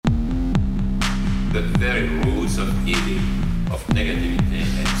the very roots of evil, of negativity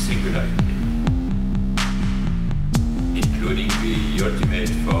and singularity, including the ultimate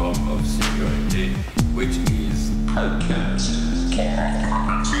form of singularity, which is outcast, the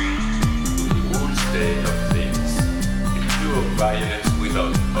whole state of things, the pure violence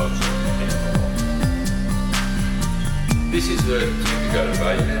without object anymore. This is the typical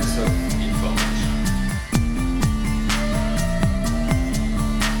violence of information.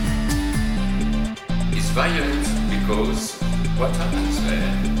 It's violent because what happens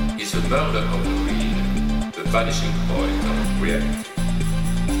there is a murder of the real, the vanishing point of reality.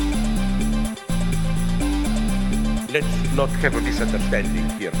 Let's not have a misunderstanding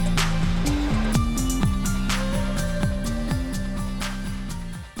here.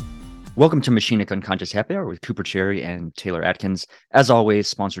 Welcome to Machinic Unconscious Happy Hour with Cooper Cherry and Taylor Atkins, as always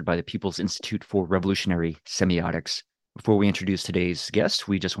sponsored by the People's Institute for Revolutionary Semiotics. Before we introduce today's guest,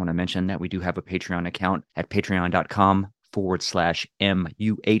 we just want to mention that we do have a Patreon account at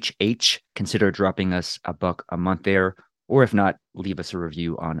patreon.com/MUHH. Consider dropping us $1 a month there, or if not, leave us a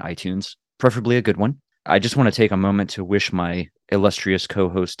review on iTunes, preferably a good one. I just want to take a moment to wish my illustrious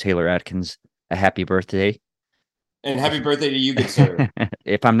co-host Taylor Atkins a happy birthday. And happy birthday to you, good sir.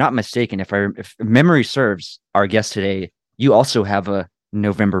 If I'm not mistaken, if memory serves, our guest today, you also have a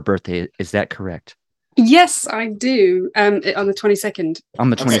November birthday. Is that correct? Yes, I do. On the 22nd.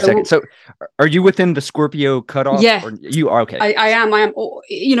 On the 22nd. So are you within the Scorpio cutoff? Yeah. Or you are, okay. I am. Or,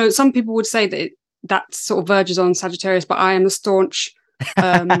 some people would say that that sort of verges on Sagittarius, but I am a staunch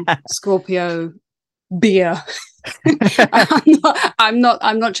Scorpio beer. I'm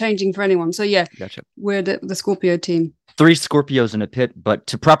not changing for anyone. So yeah, Gotcha. We're the Scorpio team. 3 Scorpios in a pit, but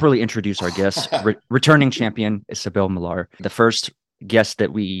to properly introduce our guest, returning champion Isabelle Millar, the first guest that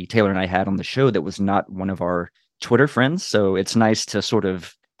Taylor and I had on the show that was not one of our Twitter friends. So it's nice to sort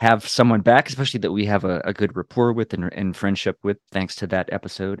of have someone back, especially that we have a good rapport with and friendship with, thanks to that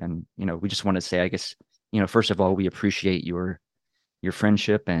episode. And, we just want to say, I guess, first of all, we appreciate your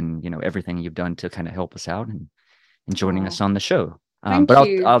friendship and, everything you've done to kind of help us out and joining us on the show. But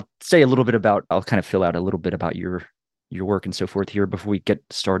you. I'll say a little bit I'll kind of fill out a little bit about your work and so forth here before we get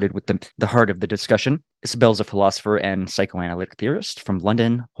started with the heart of the discussion. Isabelle's a philosopher and psychoanalytic theorist from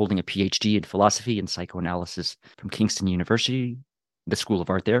London, holding a PhD in philosophy and psychoanalysis from Kingston University, the School of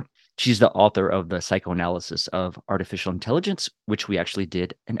Art there. She's the author of The Psychoanalysis of Artificial Intelligence, which we actually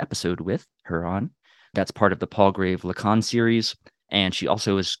did an episode with her on. That's part of the Palgrave Lacan series. And she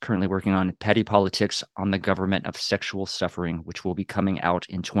also is currently working on Petty Politics on the Government of Sexual Suffering, which will be coming out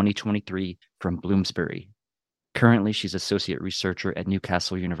in 2023 from Bloomsbury. Currently, she's associate researcher at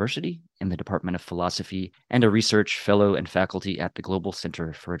Newcastle University in the Department of Philosophy and a research fellow and faculty at the Global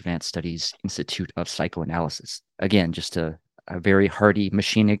Center for Advanced Studies Institute of Psychoanalysis. Again, just a very hearty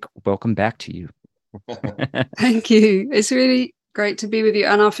Machinic welcome back to you. Thank you. It's really great to be with you,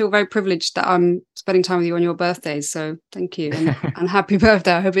 and I feel very privileged that I'm spending time with you on your birthdays. So thank you, and happy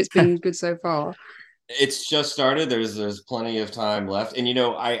birthday. I hope it's been good so far. It's just started. There's plenty of time left, and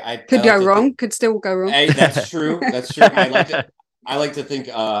I could go wrong. Could still go wrong. Hey, that's true. That's true. I like to think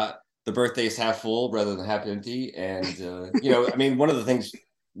the birthday is half full rather than half empty. And one of the things,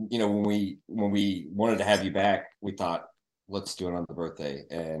 when we wanted to have you back, we thought, let's do it on the birthday,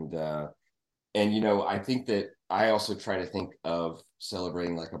 and I think that I also try to think of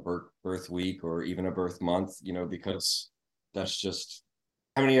celebrating like a birth week or even a birth month, because that's just,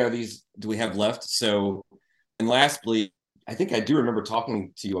 how many of these do we have left? So, and lastly, I think I do remember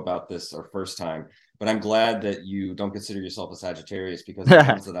talking to you about this our first time, but I'm glad that you don't consider yourself a Sagittarius, because the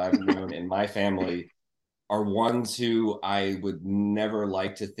ones that I've known in my family are ones who I would never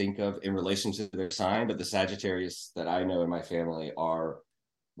like to think of in relation to their sign, but the Sagittarius that I know in my family are,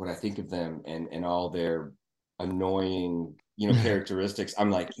 when I think of them and all their annoying, characteristics, I'm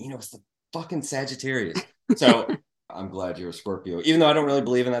like, it's the fucking Sagittarius. So I'm glad you're a Scorpio, even though I don't really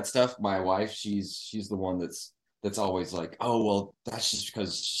believe in that stuff. My wife, she's the one that's always like, oh, well, that's just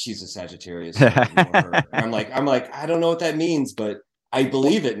because she's a Sagittarius. I'm like, I don't know what that means, but I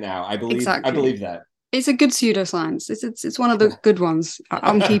believe it now. I believe that. It's a good pseudoscience. It's one of the good ones.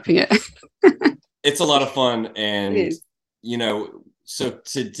 I'm keeping it. It's a lot of fun, and so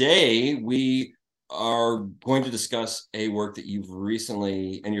today we are going to discuss a work that you've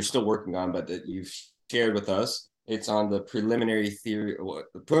recently, and you're still working on, but that you've shared with us. It's on the preliminary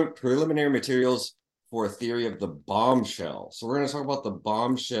materials for a theory of the bombshell. So we're going to talk about the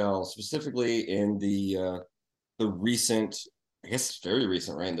bombshell specifically in the recent, I guess very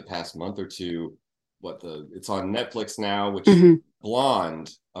recent, right? In the past month or two. It's on Netflix now, which is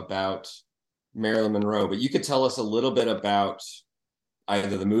Blonde, about Marilyn Monroe. But you could tell us a little bit about,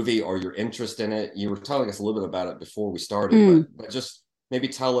 either the movie or your interest in it. You were telling us a little bit about it before we started, but just maybe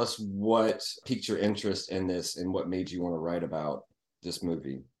tell us what piqued your interest in this and what made you want to write about this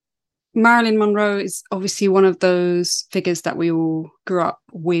movie. Marilyn Monroe is obviously one of those figures that we all grew up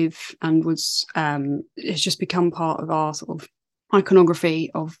with and was has just become part of our sort of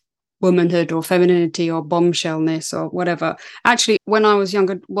iconography of womanhood or femininity or bombshellness or whatever. Actually, when I was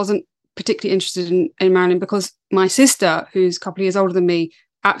younger, wasn't particularly interested in Marilyn because my sister, who's a couple of years older than me,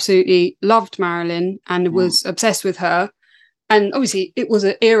 absolutely loved Marilyn and was obsessed with her. And obviously it was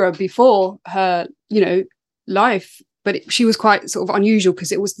an era before her, life, but she was quite sort of unusual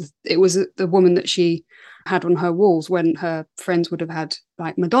because it was the woman that she had on her walls when her friends would have had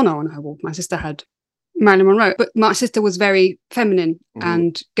like Madonna on her wall. My sister had Marilyn Monroe, but my sister was very feminine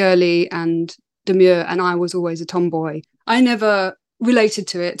and girly and demure, and I was always a tomboy. I never related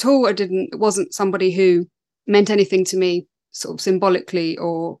to it at all. It wasn't somebody who meant anything to me sort of symbolically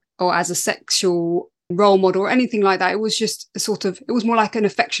or as a sexual role model or anything like that. It was just it was more like an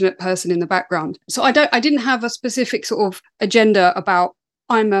affectionate person in the background. So I didn't have a specific sort of agenda about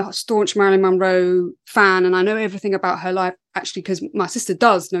I'm a staunch Marilyn Monroe fan and I know everything about her life, actually, because my sister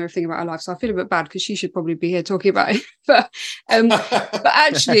does know everything about her life. So I feel a bit bad because she should probably be here talking about it. but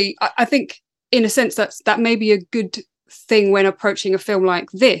actually, I think in a sense that may be a good thing when approaching a film like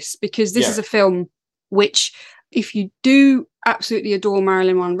this, because this is a film which, if you do absolutely adore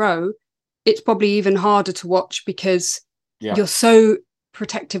Marilyn Monroe, it's probably even harder to watch because you're so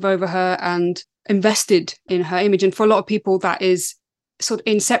protective over her and invested in her image. And for a lot of people, that is sort of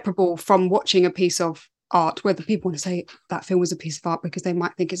inseparable from watching a piece of art, whether people want to say that film was a piece of art because they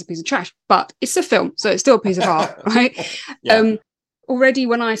might think it's a piece of trash, but it's a film, so it's still a piece of art, right? Already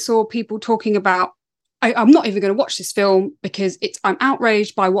when I saw people talking about, I'm not even going to watch this film because I'm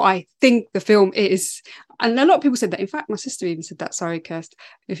outraged by what I think the film is. And a lot of people said that. In fact, my sister even said that. Sorry, Kirst,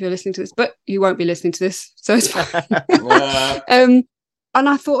 if you're listening to this, but you won't be listening to this, so it's fine. And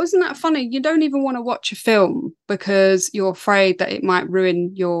I thought, isn't that funny? You don't even want to watch a film because you're afraid that it might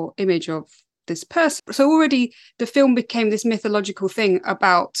ruin your image of this person. So already the film became this mythological thing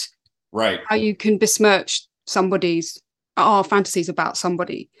about how you can besmirch our fantasies about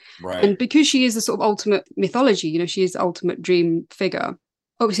somebody. Right. And because she is the sort of ultimate mythology, she is the ultimate dream figure.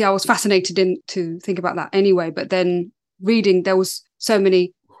 Obviously, I was fascinated to think about that anyway. But then reading, there was so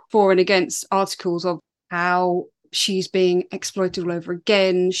many for and against articles of how she's being exploited all over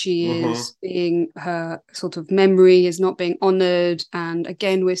again. She is her sort of memory is not being honored. And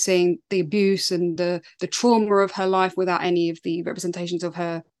again, we're seeing the abuse and the trauma of her life without any of the representations of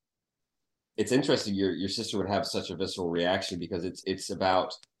her. It's interesting your sister would have such a visceral reaction because it's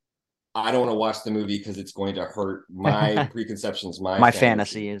about, I don't want to watch the movie because it's going to hurt my preconceptions, my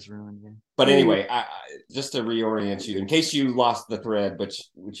fantasy is ruined. Yeah. But anyway, I, just to reorient you, in case you lost the thread, which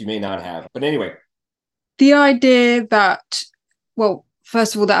you may not have. But anyway. The idea that, well,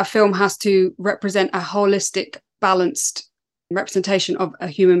 first of all, that a film has to represent a holistic, balanced representation of a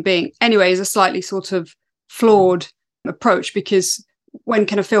human being, anyway, is a slightly sort of flawed approach, because when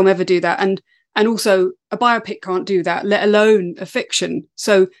can a film ever do that? And also a biopic can't do that, let alone a fiction.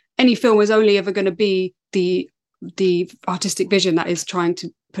 So any film is only ever going to be the artistic vision that is trying to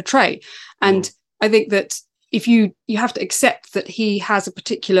portray. And I think that if you have to accept that he has a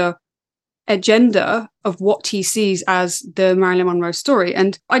particular agenda of what he sees as the Marilyn Monroe story.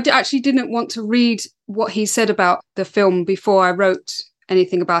 And I actually didn't want to read what he said about the film before I wrote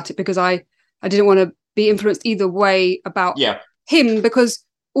anything about it, because I didn't want to be influenced either way about him, because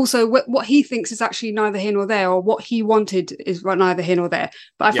also what he thinks is actually neither here nor there, or what he wanted is neither here nor there.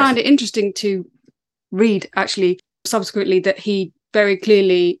 But I found it interesting to read actually subsequently that he very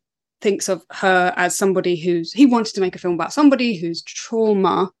clearly thinks of her as somebody he wanted to make a film about somebody whose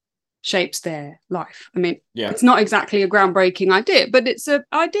trauma shapes their life. I mean, it's not exactly a groundbreaking idea, but it's an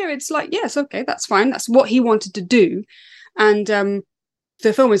idea. It's like, yes, okay, that's fine. That's what he wanted to do. And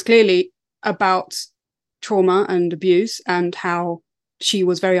the film is clearly about trauma and abuse and how she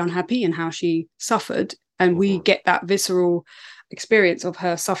was very unhappy and how she suffered. And we get that visceral experience of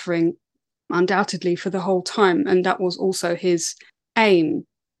her suffering undoubtedly for the whole time. And that was also his aim.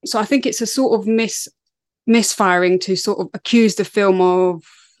 So I think it's a sort of misfiring to sort of accuse the film of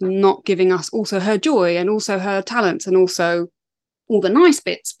not giving us also her joy and also her talents and also all the nice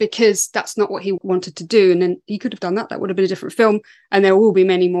bits, because that's not what he wanted to do. And then he could have done that. That would have been a different film. And there will be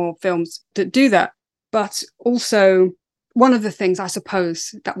many more films that do that. But also, one of the things, I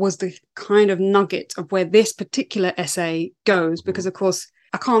suppose, that was the kind of nugget of where this particular essay goes, because, of course,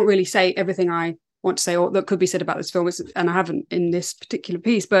 I can't really say everything I want to say or that could be said about this film, and I haven't in this particular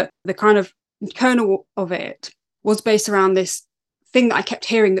piece, but the kind of kernel of it was based around this thing that I kept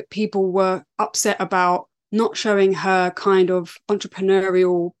hearing, that people were upset about not showing her kind of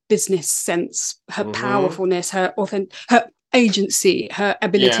entrepreneurial business sense, her powerfulness, her agency, her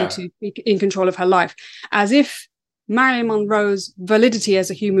ability to be in control of her life, as if Marilyn Monroe's validity as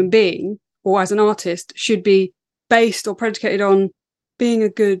a human being or as an artist should be based or predicated on being a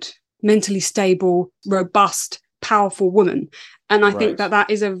good, mentally stable, robust, powerful woman. And I think that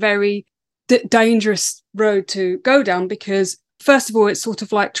is a very dangerous road to go down, because first of all, it's sort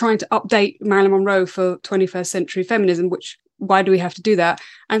of like trying to update Marilyn Monroe for 21st century feminism, which, why do we have to do that?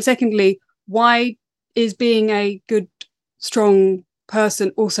 And secondly, why is being a good, strong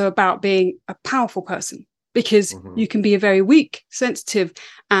person also about being a powerful person? Because you can be a very weak, sensitive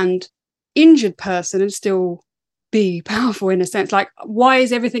and injured person and still be powerful in a sense. Like, why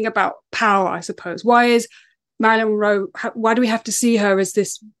is everything about power, I suppose? Why is Marilyn Monroe, why do we have to see her as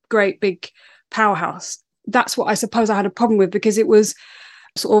this great big powerhouse? That's what I suppose I had a problem with, because it was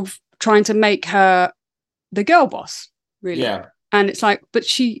sort of trying to make her the girl boss, really. Yeah. And it's like, but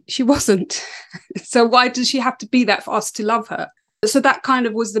she wasn't. So why does she have to be that for us to love her? So that kind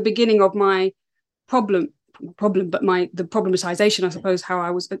of was the beginning of my the problematization, I suppose, how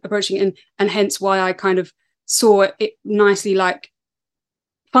I was approaching it, and hence why I kind of saw it nicely like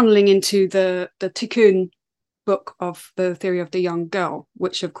funneling into the Tikkun book of The Theory of the Young Girl,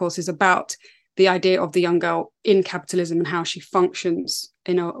 which of course is about the idea of the young girl in capitalism and how she functions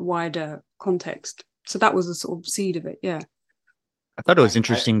in a wider context. So that was the sort of seed of it. Yeah. I thought it was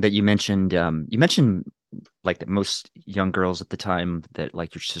interesting that you mentioned like that most young girls at the time that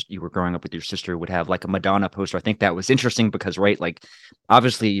like you were growing up with your sister would have like a Madonna poster. I think that was interesting because, right, like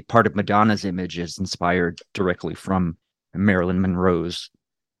obviously part of Madonna's image is inspired directly from Marilyn Monroe's,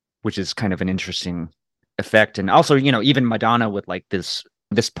 which is kind of an interesting effect. And also, you know, even Madonna with like this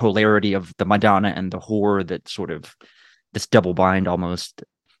polarity of the Madonna and the whore, that sort of this double bind almost.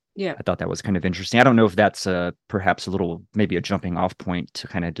 Yeah, I thought that was kind of interesting. I don't know if that's perhaps a little, maybe a jumping off point to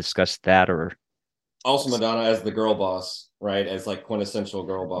kind of discuss that, or also Madonna as the girl boss, right? As like quintessential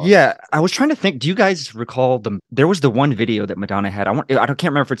girl boss. Yeah, I was trying to think. Do you guys recall there was the one video that Madonna had? I can't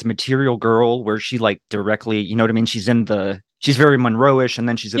remember if it's Material Girl, where she like directly, you know what I mean? She's very Monroe-ish, and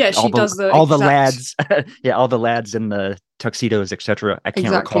then she's all the lads, all the lads in the tuxedos, etc. I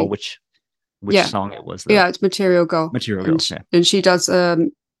can't recall which song it was. Though. Yeah, it's Material Girl. Material Girl, and she does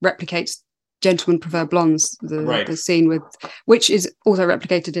replicates Gentlemen Prefer Blondes, the scene with, which is also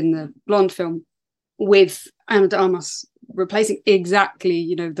replicated in the Blonde film, with Ana de Armas replacing exactly,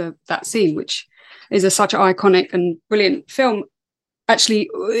 you know, that scene, which is such an iconic and brilliant film.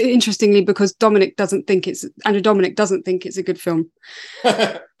 Actually, interestingly, because Dominic doesn't think it's a good film.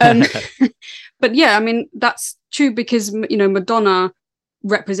 But yeah, I mean, that's true, because, you know, Madonna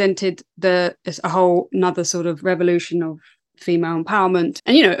represented a whole another sort of revolution of female empowerment.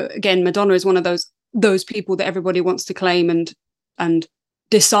 And, you know, again, Madonna is one of those people that everybody wants to claim and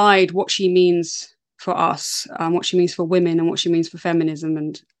decide what she means for us, what she means for women and what she means for feminism,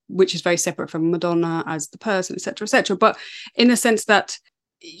 and which is very separate from Madonna as the person, etc., etc. But in the sense that,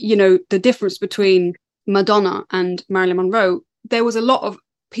 you know, the difference between Madonna and Marilyn Monroe, there was a lot of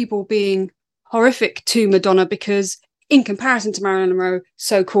people being horrific to Madonna because, in comparison to Marilyn Monroe,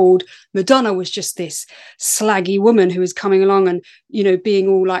 so-called, Madonna was just this slaggy woman who was coming along and, you know, being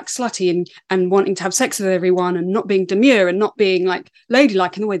all like slutty and wanting to have sex with everyone and not being demure and not being like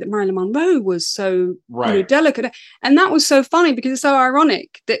ladylike in the way that Marilyn Monroe was so you know, delicate. And that was so funny, because it's so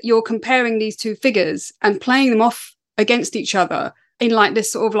ironic that you're comparing these two figures and playing them off against each other in like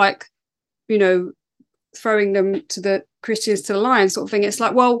this sort of like, you know, throwing them to the Christians to the lions sort of thing. It's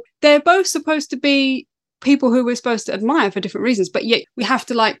like, well, they're both supposed to be people who we're supposed to admire for different reasons, but yet we have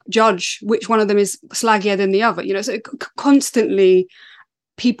to like judge which one of them is slaggier than the other, you know. So constantly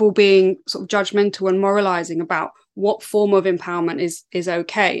people being sort of judgmental and moralizing about what form of empowerment is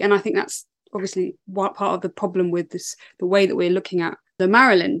okay. And I think that's obviously part of the problem with this, the way that we're looking at the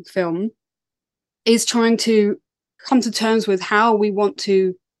Marilyn film, is trying to come to terms with how we want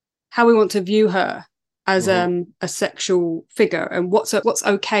to view her as a sexual figure, and what's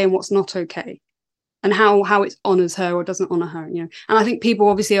okay and what's not okay, and how it honors her or doesn't honor her, you know. And I think people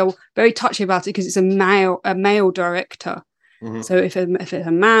obviously are very touchy about it because it's a male director. So if it's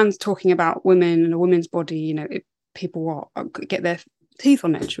a man's talking about women and a woman's body, you know, people will get their teeth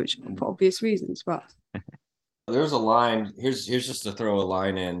on edge, which for obvious reasons. But there's a line, here's just to throw a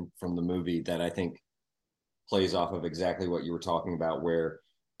line in from the movie that I think plays off of exactly what you were talking about, where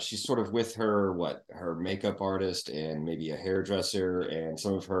she's sort of with her makeup artist and maybe a hairdresser and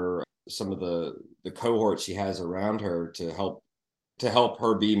some of the cohort she has around her to help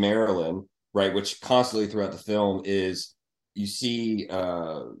her be Marilyn, right? Which constantly throughout the film is you see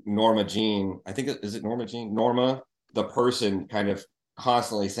Norma Jean, I think, is it Norma Jean? Norma, the person, kind of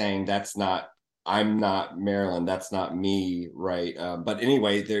constantly saying, I'm not Marilyn, that's not me, right? But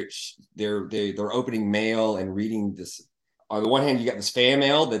anyway, they're opening mail and reading this. On the one hand, you got this fan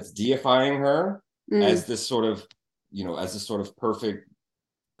mail that's deifying her as this sort of, perfect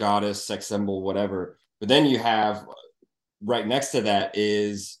goddess, sex symbol, whatever. But then you have right next to that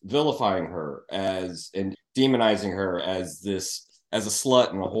is vilifying her and demonizing her as a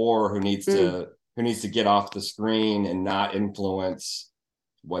slut and a whore who needs to get off the screen and not influence,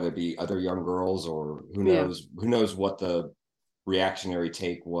 whether it be other young girls or who knows what the reactionary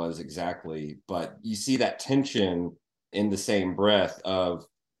take was exactly. But you see that tension in the same breath of,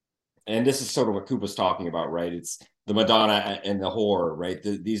 and this is sort of what Koopa's talking about, right? It's the Madonna and the whore, right?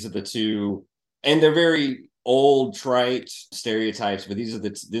 These are the two, and they're very old, trite stereotypes, but these are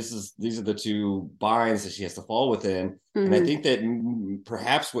the two binds that she has to fall within. And I think that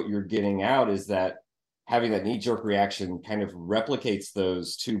perhaps what you're getting out is that having that knee-jerk reaction kind of replicates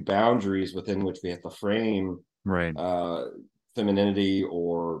those two boundaries within which we have to frame femininity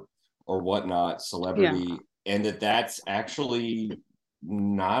or whatnot, celebrity, and that's actually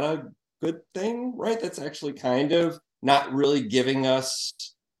not a good thing, right? That's actually kind of not really going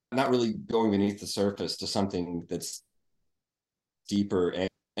beneath the surface to something that's deeper.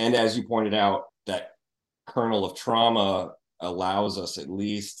 And as you pointed out, that kernel of trauma allows us at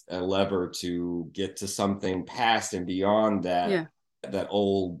least a lever to get to something past and beyond that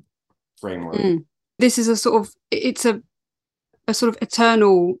old framework. This is a sort of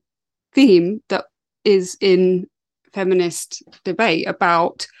eternal theme that is in feminist debate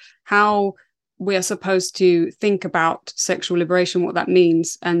about how we are supposed to think about sexual liberation, what that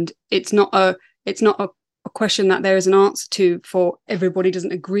means. And it's not a question that there is an answer to, for everybody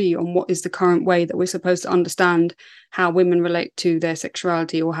doesn't agree on what is the current way that we're supposed to understand how women relate to their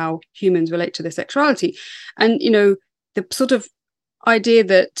sexuality or how humans relate to their sexuality. And, the sort of idea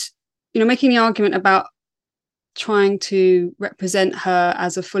that, making the argument about trying to represent her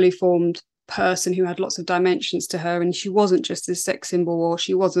as a fully formed person who had lots of dimensions to her, and she wasn't just a sex symbol, or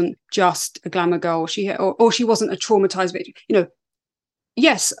she wasn't just a glamour girl, or she wasn't a traumatized victim.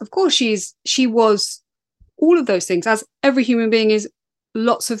 Yes, of course she was all of those things, as every human being is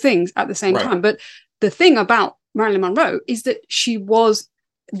lots of things at the same time. But the thing about Marilyn Monroe is that she was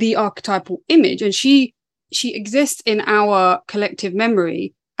the archetypal image, and she exists in our collective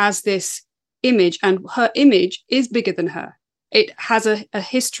memory as this image, and her image is bigger than her. It has a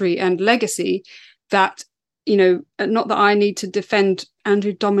history and legacy that, not that I need to defend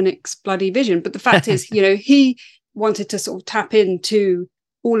Andrew Dominik's bloody vision, but the fact is, he wanted to sort of tap into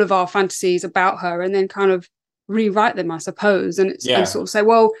all of our fantasies about her and then kind of rewrite them, I suppose, and sort of say,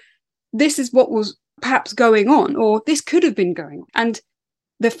 well, this is what was perhaps going on, or this could have been going on. And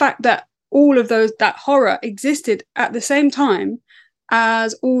the fact that all of that horror existed at the same time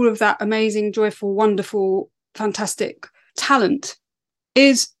as all of that amazing, joyful, wonderful, fantastic talent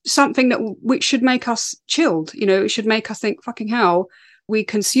is something which should make us chilled. It should make us think, fucking hell, we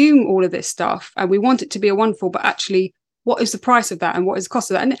consume all of this stuff and we want it to be a wonderful, but actually, what is the price of that and what is the cost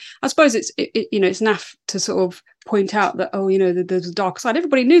of that? And I suppose it's naff to sort of point out that, there's a darker side.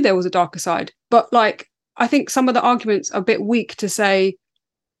 Everybody knew there was a darker side, but I think some of the arguments are a bit weak to say.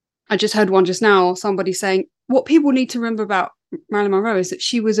 I just heard one just now, somebody saying what people need to remember about Marilyn Monroe is that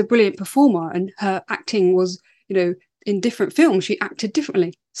she was a brilliant performer and her acting was, in different films, she acted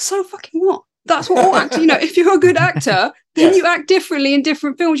differently. So fucking what? That's what all actors, if you're a good actor, then you act differently in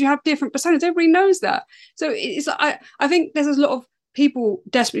different films. You have different personas. Everybody knows that. So I think there's a lot of people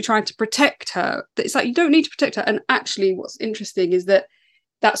desperately trying to protect her. It's like, you don't need to protect her. And actually what's interesting is that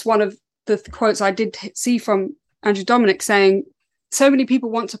that's one of the quotes I did see from Andrew Dominik, saying so many people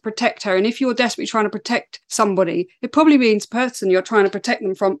want to protect her. And if you're desperately trying to protect somebody, it probably means the person you're trying to protect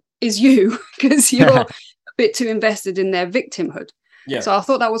them from is you, because you're a bit too invested in their victimhood. Yeah. So I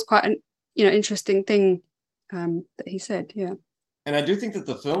thought that was quite an interesting thing that he said. Yeah. And I do think that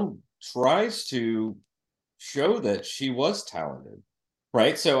the film tries to show that she was talented,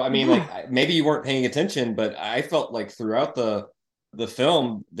 right? So I mean, maybe you weren't paying attention, but I felt like throughout the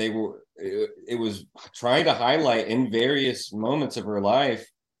film it was trying to highlight in various moments of her life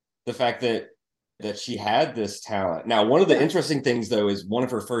the fact that she had this talent. Now, one of the interesting things, though, is one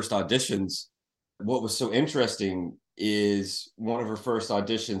of her first auditions. What was so interesting is one of her first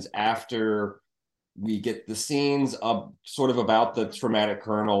auditions after we get the scenes of sort of about the traumatic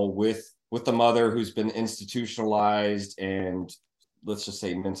kernel with the mother who's been institutionalized and, let's just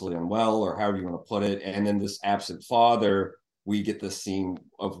say, mentally unwell, or however you want to put it, and then this absent father. We get the scene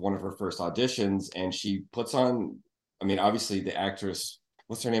of one of her first auditions, and she puts on I mean, obviously the actress,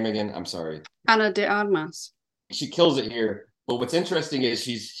 what's her name again? I'm sorry. Ana de Armas. She kills it here. But what's interesting is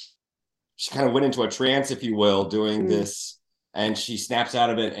she kind of went into a trance, if you will, doing this, and she snaps out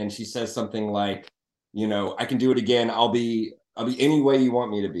of it and she says something like, you know, I can do it again. I'll be any way you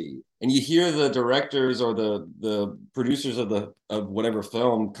want me to be. And you hear the directors or the producers of whatever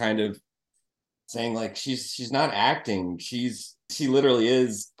film kind of saying like she's not acting. She literally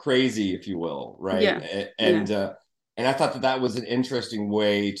is crazy, if you will, right? Yeah. And I thought that was an interesting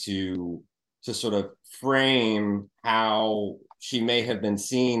way to sort of frame how she may have been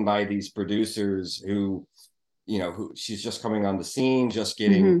seen by these producers who, you know, who she's just coming on the scene, just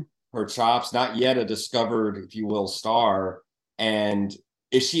getting her chops, not yet a discovered, if you will, star. And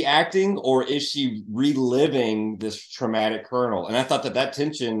is she acting or is she reliving this traumatic kernel? And I thought that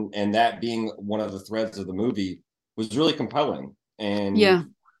tension and that being one of the threads of the movie was really compelling and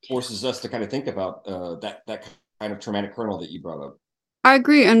forces us to kind of think about that kind of traumatic kernel that you brought up. I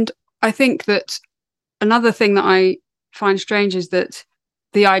agree. And I think that another thing that I find strange is that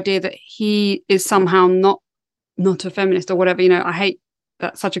the idea that he is somehow not a feminist or whatever, you know, I hate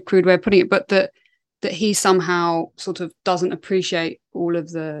that's such a crude way of putting it, but that he somehow sort of doesn't appreciate all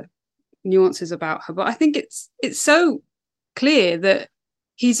of the nuances about her. But I think it's so clear that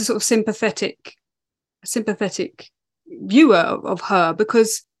he's a sort of sympathetic viewer of her,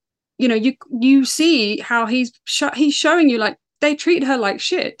 because, you know, you see how he's showing you like they treat her like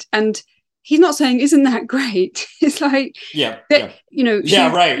shit, and he's not saying isn't that great. It's like you know,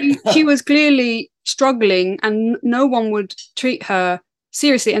 she was clearly struggling and no one would treat her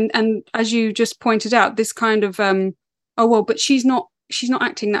seriously, and as you just pointed out, this kind of oh well, but she's not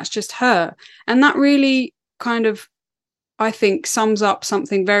acting, that's just her. And that really kind of, I think, sums up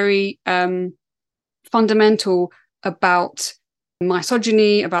something very fundamental about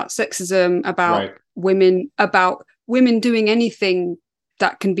misogyny, about sexism, about women doing anything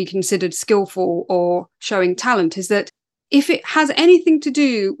that can be considered skillful or showing talent, is that if it has anything to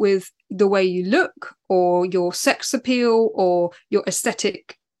do with the way you look or your sex appeal or your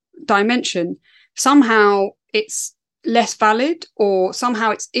aesthetic dimension, somehow it's less valid, or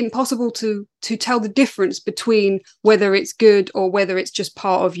somehow it's impossible to tell the difference between whether it's good or whether it's just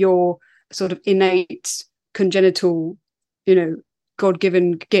part of your sort of innate congenital, you know,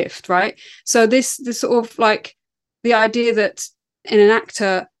 God-given gift, right? So this sort of like the idea that in an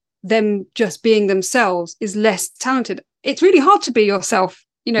actor, them just being themselves is less talented. It's really hard to be yourself,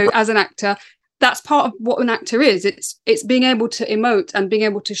 you know, as an actor. That's part of what an actor is. It's being able to emote and being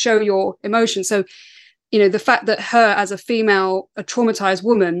able to show your emotion. So, you know, the fact that her as a female, a traumatized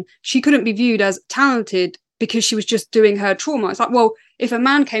woman, she couldn't be viewed as talented because she was just doing her trauma. It's like, well, if a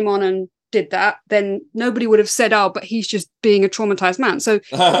man came on and did that, then nobody would have said, oh, but he's just being a traumatized man. So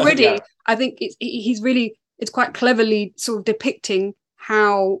already, I think it's quite cleverly sort of depicting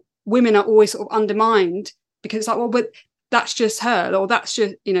how women are always sort of undermined, because it's like, well, but that's just her, or that's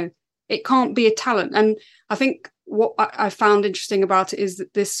just, you know, it can't be a talent. And I think what I found interesting about it is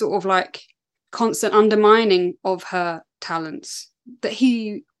that this sort of like constant undermining of her talents that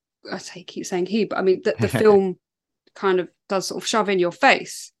keep saying he, but I mean that the film kind of does sort of shove in your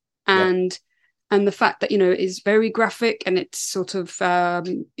face. And the fact that, you know, is very graphic, and it's sort of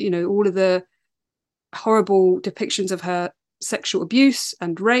you know, all of the horrible depictions of her sexual abuse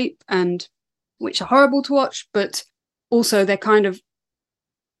and rape, and which are horrible to watch, but also they're kind of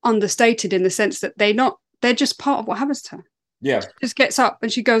understated in the sense that they're just part of what happens to her. She just gets up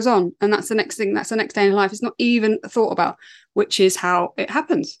and she goes on, and that's the next thing, that's the next day in life. It's not even thought about, which is how it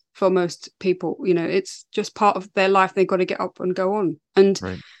happens for most people. You know, it's just part of their life. They've got to get up and go on. And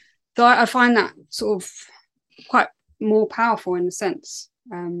so I find that sort of quite more powerful in a sense,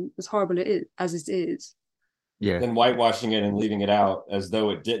 as horrible as it is. Than whitewashing it and leaving it out as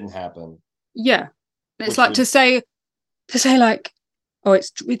though it didn't happen. It's like to say like, oh,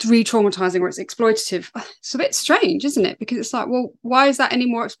 it's re-traumatizing or it's exploitative. It's a bit strange, isn't it? Because it's like, well, why is that any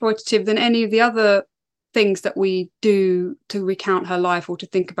more exploitative than any of the other things that we do to recount her life or to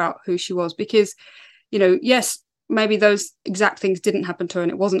think about who she was? Because, you know, yes, maybe those exact things didn't happen to her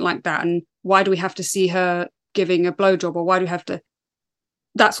and it wasn't like that. And why do we have to see her giving a blowjob, or why do we have to?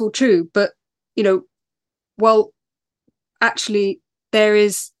 That's all true. But, you know, well, actually, there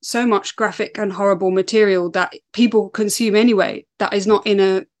is so much graphic and horrible material that people consume anyway that is not in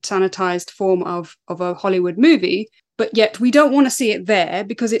a sanitized form of a Hollywood movie, but yet we don't want to see it there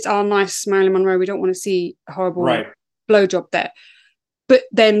because it's our nice Marilyn Monroe. We don't want to see a horrible blowjob there. But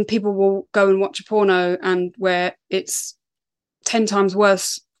then people will go and watch a porno and where it's 10 times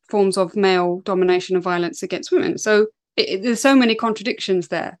worse forms of male domination and violence against women. So there's so many contradictions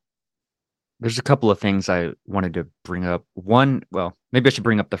there. There's a couple of things I wanted to bring up. One, well, maybe I should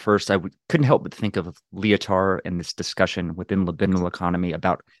bring up the first. Couldn't help but think of Lyotard and this discussion within libidinal economy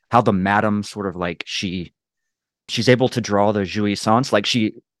about how the madam sort of like she's able to draw the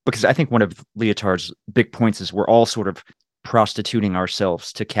jouissance, because I think one of Lyotard's big points is we're all sort of prostituting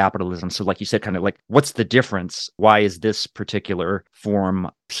ourselves to capitalism. So like you said, kind of like, what's the difference? Why is this particular form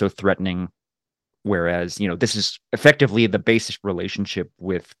so threatening? Whereas, this is effectively the basic relationship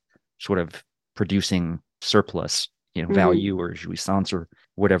with sort of producing surplus, value or jouissance or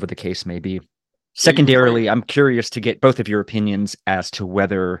whatever the case may be. Secondarily, I'm curious to get both of your opinions as to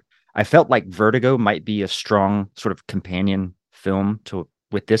whether I felt like Vertigo might be a strong sort of companion film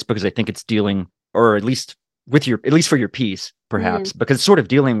with this, because I think it's dealing, or at least for your piece, perhaps, because it's sort of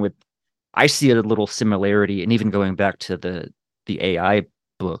dealing with, I see a little similarity, and even going back to the AI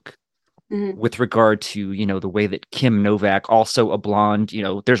book, with regard to, the way that Kim Novak, also a blonde,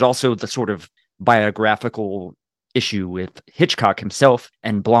 there's also the sort of biographical issue with Hitchcock himself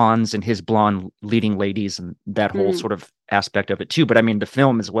and blondes and his blonde leading ladies and that whole sort of aspect of it too. But I mean, the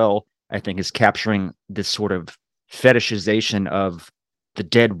film as well, I think, is capturing this sort of fetishization of the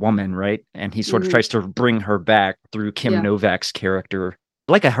dead woman, right? And he sort of tries to bring her back through Kim Novak's character,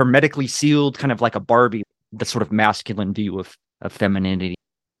 like a hermetically sealed, kind of like a Barbie, the sort of masculine view of femininity.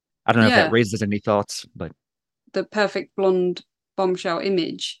 I don't know if that raises any thoughts, but the perfect blonde bombshell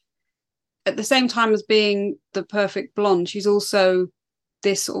image, at the same time as being the perfect blonde, she's also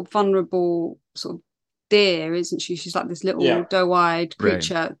this sort of vulnerable sort of deer, isn't she? She's like this little doe-eyed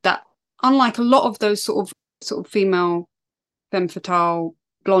creature that, unlike a lot of those sort of female femme fatale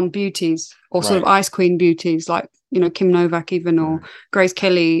blonde beauties, or sort of ice queen beauties, like Kim Novak even, or Grace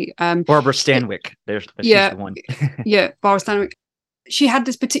Kelly, Barbara Stanwyck. She's the one. Barbara Stanwyck. She had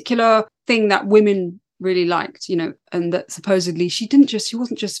this particular thing that women really liked, and that supposedly she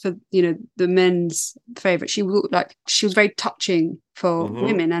wasn't just for the men's favorite. She was very touching for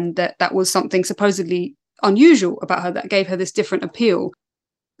women, and that was something supposedly unusual about her that gave her this different appeal.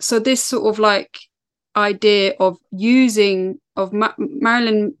 So this sort of like idea of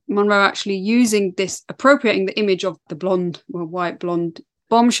Marilyn Monroe actually using this, appropriating the image of the white blonde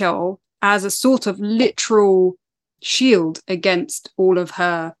bombshell as a sort of literal shield against all of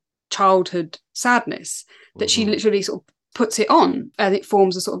her childhood sadness, that she literally sort of puts it on, and it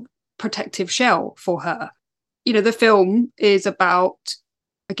forms a sort of protective shell for her. The film is about,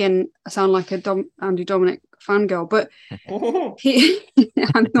 again, I sound like a Andy Dominic fangirl, but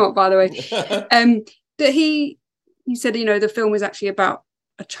I'm not, by the way, that he said, the film is actually about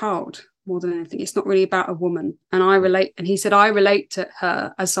a child more than anything. It's not really about a woman. And he said, I relate to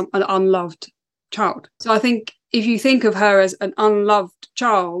her as an unloved child. So I think if you think of her as an unloved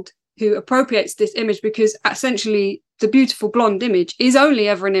child who appropriates this image, because essentially the beautiful blonde image is only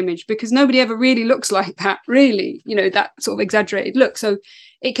ever an image, because nobody ever really looks like that, really, that sort of exaggerated look. So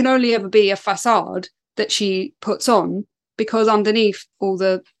it can only ever be a facade that she puts on, because underneath all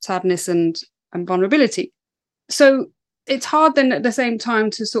the sadness and vulnerability. So it's hard then at the same time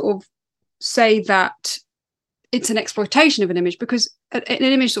to sort of say that it's an exploitation of an image, because an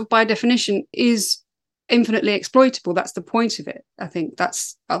image sort of by definition is infinitely exploitable. That's the point of it. I think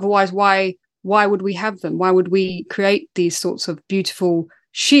that's, otherwise why would we have them? Why would we create these sorts of beautiful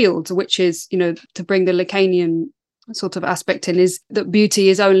shields, which is, to bring the Lacanian sort of aspect in, is that beauty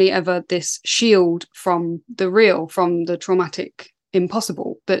is only ever this shield from the real, from the traumatic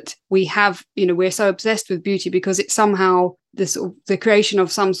impossible. But we have, we're so obsessed with beauty because it's somehow the creation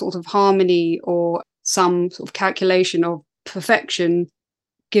of some sort of harmony or some sort of calculation of perfection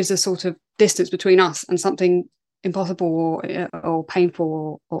gives a sort of distance between us and something impossible or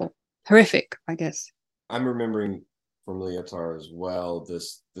painful or horrific, I guess. I'm remembering from Lyotard as well,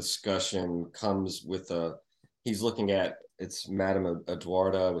 this discussion comes with he's looking at, it's Madame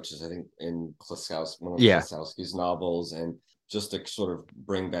Eduarda, which is, I think, in Klossowski, one of Klossowski's novels. And just to sort of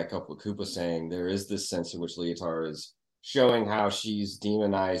bring back up what Coop was saying, there is this sense in which Lyotard is showing how she's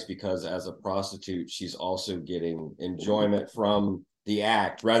demonized because as a prostitute, she's also getting enjoyment from the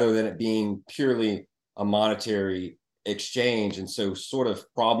act rather than it being purely a monetary exchange. And so sort of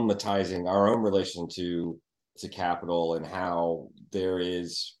problematizing our own relation to capital, and how there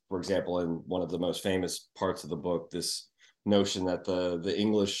is, for example, in one of the most famous parts of the book, this notion that the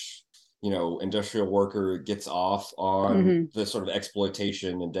English, industrial worker gets off on the sort of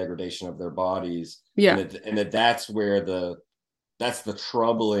exploitation and degradation of their bodies. Yeah. And that's where that's the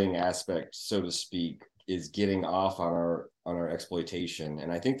troubling aspect, so to speak, is getting off on our exploitation.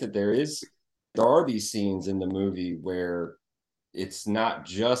 And I think that there are these scenes in the movie where it's not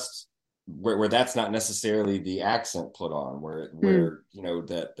just where that's not necessarily the accent put on, where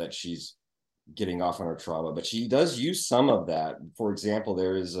that she's getting off on her trauma, but she does use some of that. For example,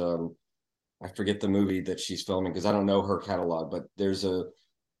 there is I forget the movie that she's filming because I don't know her catalog, but there's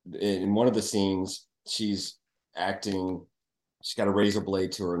in one of the scenes she's acting, she's got a razor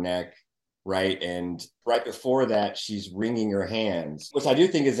blade to her neck, right? And right before that, she's wringing her hands, which I do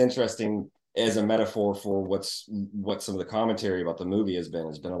think is interesting as a metaphor for what some of the commentary about the movie has been.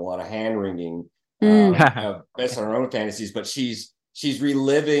 There's been a lot of hand wringing based on her own fantasies, but she's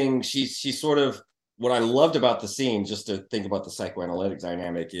reliving. She's sort of, what I loved about the scene, just to think about the psychoanalytic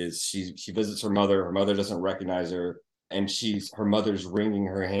dynamic, is she visits her mother. Her mother doesn't recognize her, and her mother's wringing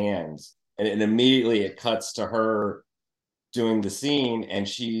her hands, and immediately it cuts to her doing the scene, and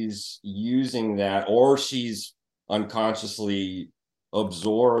she's using that, or she's unconsciously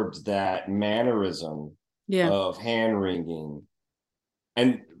absorbed that mannerism of hand wringing.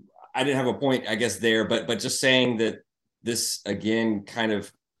 And I didn't have a point, I guess, there, but just saying that this again kind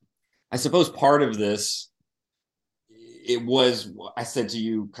of, I suppose part of this, it was, I said to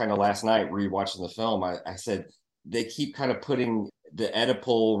you kind of last night rewatching the film, I said they keep kind of putting the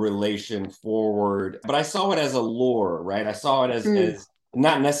Oedipal relation forward, but I saw it as a lure, right? I saw it as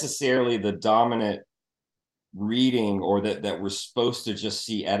not necessarily the dominant reading, or that we're supposed to just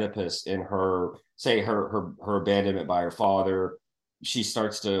see Oedipus in her, say her abandonment by her father. She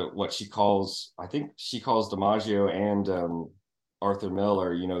starts to, what she calls, I think she calls DiMaggio and Arthur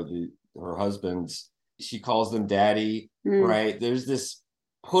Miller, her husbands, she calls them daddy, right? There's this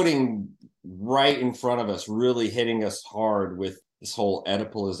putting right in front of us, really hitting us hard with this whole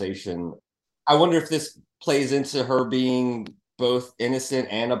Oedipalization. I wonder if this plays into her being both innocent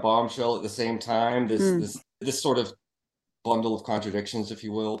and a bombshell at the same time, this sort of bundle of contradictions, if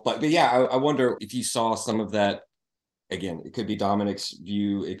you will. But yeah, I wonder if you saw some of that. Again, it could be Dominic's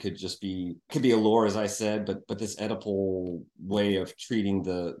view. It could be a lore, as I said, but this Oedipal way of treating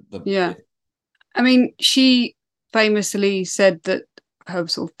the. Yeah. I mean, she famously said that her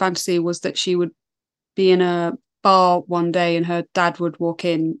sort of fantasy was that she would be in a bar one day and her dad would walk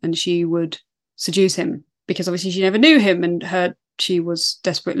in and she would seduce him, because obviously she never knew him, and she was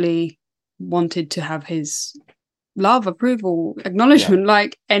desperately wanted to have his love, approval, acknowledgement,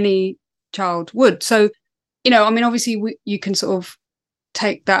 like any child would. So, I mean, obviously you can sort of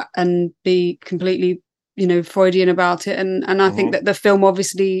take that and be completely, Freudian about it. And I think that the film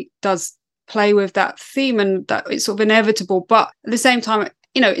obviously does play with that theme, and that it's sort of inevitable. But at the same time,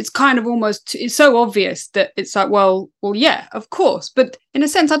 it's kind of almost, it's so obvious that it's like, well, yeah, of course. But in a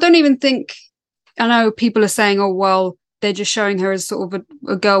sense, I don't even think, I know people are saying, oh, well, they're just showing her as sort of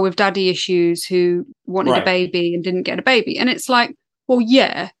a girl with daddy issues who wanted a baby and didn't get a baby. And it's like, well,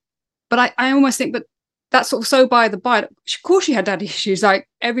 yeah, but I almost think that that's sort of so by the by. Of course she had daddy issues, like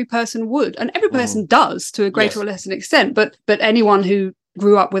every person would, and every person does to a greater or lesser extent, but anyone who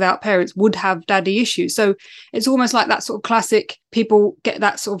grew up without parents would have daddy issues. So it's almost like that sort of classic, people get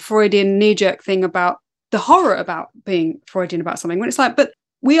that sort of Freudian knee-jerk thing about the horror about being Freudian about something, when it's like, but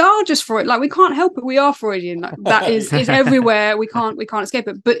we are just Freud, like we can't help it, we are Freudian, like that is everywhere, we can't escape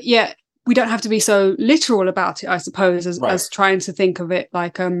it. But yeah, we don't have to be so literal about it, I suppose, as trying to think of it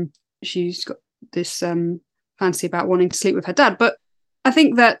like she's got this fantasy about wanting to sleep with her dad. But I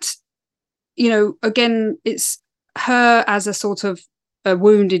think that, again, it's her as a sort of a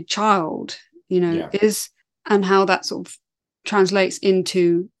wounded child, is, and how that sort of translates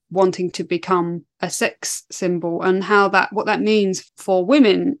into wanting to become a sex symbol, and how what that means for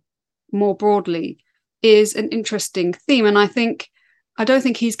women more broadly is an interesting theme. And I don't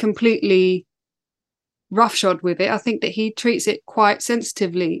think he's completely roughshod with it. I think that he treats it quite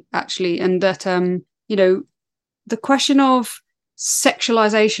sensitively, actually, and that the question of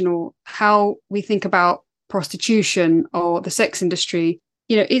sexualization, or how we think about prostitution or the sex industry,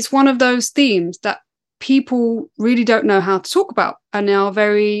 it's one of those themes that people really don't know how to talk about, and are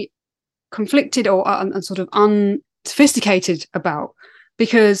very conflicted or sort of unsophisticated about,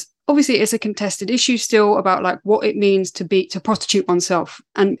 because obviously it's a contested issue still about like what it means to prostitute oneself,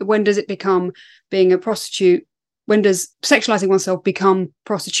 and when does it become being a prostitute, when does sexualizing oneself become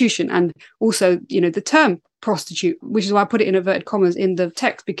prostitution, and also the term prostitute, which is why I put it in inverted commas in the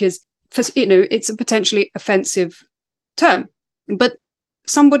text, because it's a potentially offensive term. But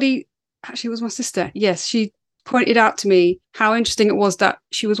somebody, actually it was my sister, yes, she pointed out to me how interesting it was that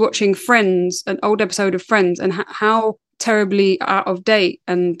she was watching Friends, an old episode of Friends, and how terribly out of date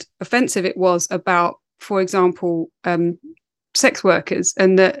and offensive it was about, for example, sex workers,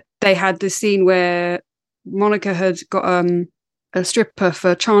 and that they had this scene where Monica had got a stripper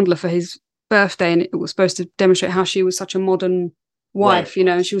for Chandler for his birthday, and it was supposed to demonstrate how she was such a modern wife,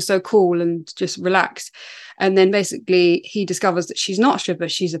 and she was so cool and just relaxed. And then basically he discovers that she's not a stripper,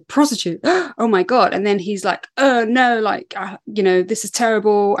 she's a prostitute. Oh my God. And then he's like, oh no, like, this is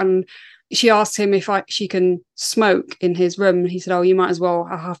terrible. And she asks him if she can smoke in his room. And he said, oh, you might as well.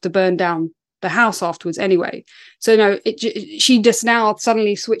 I'll have to burn down the house afterwards anyway. So no, she just now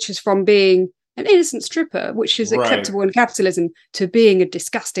suddenly switches from being an innocent stripper, which is acceptable in capitalism, to being a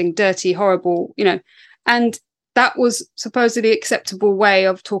disgusting, dirty, horrible, and that was supposedly acceptable way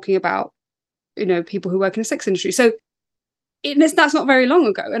of talking about, people who work in the sex industry. So that's not very long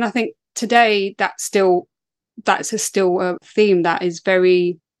ago. And I think today that's still a theme that is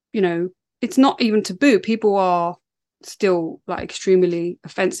very, it's not even taboo. People are still like extremely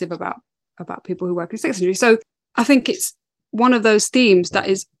offensive about people who work in the sex industry. So I think it's one of those themes that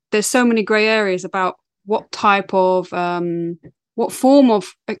is, there's so many gray areas about what type of, what form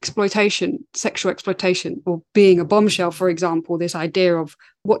of exploitation, sexual exploitation, or being a bombshell, for example, this idea of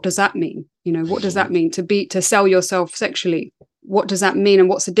what does that mean? What does that mean to sell yourself sexually? What does that mean? And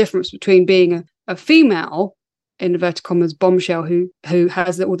what's the difference between being a female, in inverted commas, bombshell who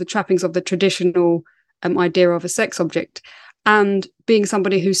has all the trappings of the traditional idea of a sex object, and being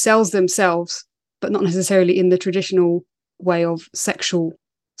somebody who sells themselves, but not necessarily in the traditional way of sexual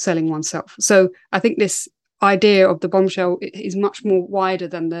selling oneself. So I think this idea of the bombshell is much more wider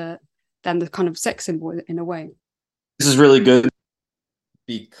than the kind of sex symbol in a way. This is really good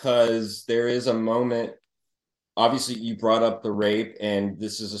because there is a moment, obviously you brought up the rape, and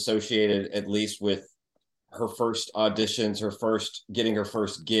this is associated at least with her first auditions, getting her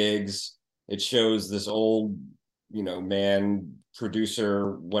first gigs. It shows this old, man,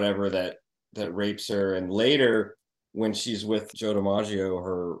 producer, whatever, that rapes her. And later when she's with Joe DiMaggio,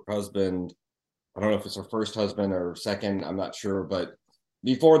 her husband, I don't know if it's her first husband or second, I'm not sure, but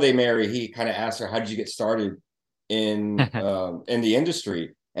before they marry, he kind of asks her, how did you get started in the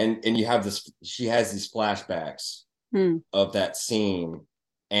industry? And you have she has these flashbacks of that scene.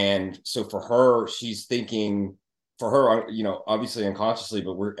 And so for her, she's thinking, obviously unconsciously,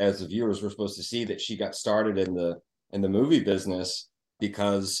 but we're, as the viewers, we're supposed to see that she got started in the movie business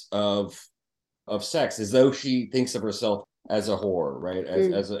because of sex, as though she thinks of herself as a whore, right?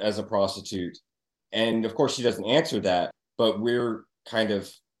 As a prostitute. And of course she doesn't answer that, but we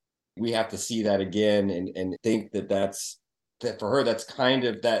have to see that again and think that for her, that's kind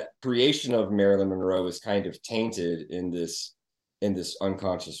of, that creation of Marilyn Monroe is kind of tainted in this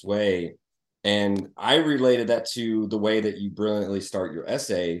unconscious way. And I related that to the way that you brilliantly start your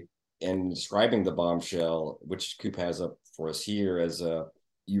essay in describing the bombshell, which Coop has up for us here, as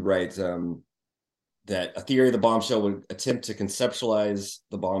you write that a theory of the bombshell would attempt to conceptualize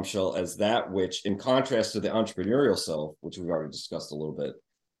the bombshell as that which, in contrast to the entrepreneurial self, which we've already discussed a little bit,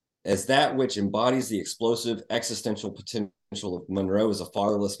 as that which embodies the explosive existential potential of Monroe as a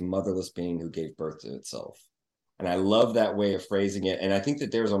fatherless, motherless being who gave birth to itself. And I love that way of phrasing it. And I think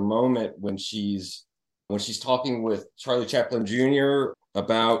that there's a moment when she's talking with Charlie Chaplin Jr.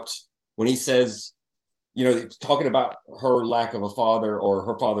 about, when he says, talking about her lack of a father, or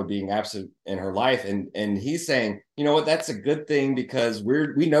her father being absent in her life. And he's saying, you know what, that's a good thing, because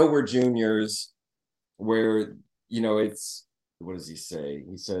we know we're juniors, where, it's, what does he say?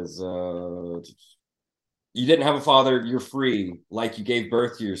 He says, you didn't have a father, you're free, like you gave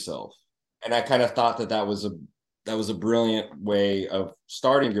birth to yourself. And I kind of thought that was a brilliant way of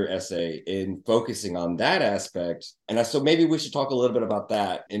starting your essay, in focusing on that aspect. And so maybe we should talk a little bit about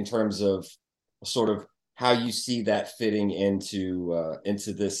that in terms of sort of how you see that fitting into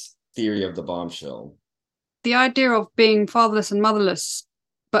this theory of the bombshell. The idea of being fatherless and motherless,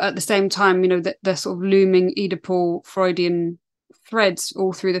 but at the same time, the sort of looming Oedipal Freudian threads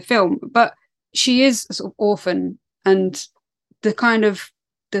all through the film. But she is a sort of orphan, and the kind of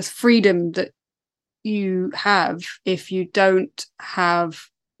this freedom that you have if you don't have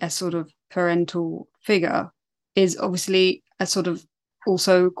a sort of parental figure is obviously a sort of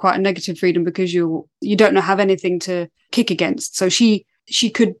also quite a negative freedom, because you don't have anything to kick against. So she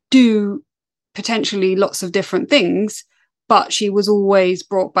could do potentially lots of different things, but she was always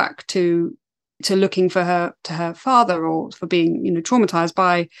brought back to looking for her father, or for being traumatized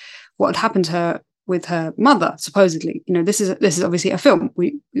by what had happened to her with her mother, supposedly. This is obviously a film.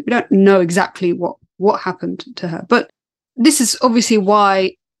 We don't know exactly what happened to her, but this is obviously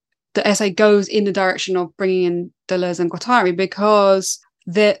why the essay goes in the direction of bringing in Deleuze and Guattari, because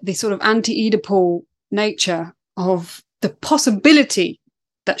the sort of anti-Oedipal nature of the possibility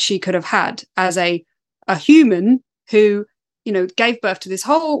that she could have had as a human who gave birth to this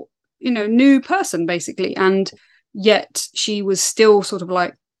whole new person, basically, and yet she was still sort of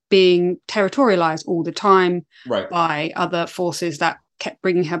like being territorialized all the time, right, by other forces that kept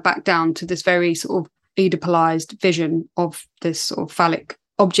bringing her back down to this very sort of Oedipalized vision of this sort of phallic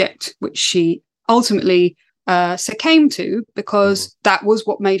object, which she ultimately succumbed to because that was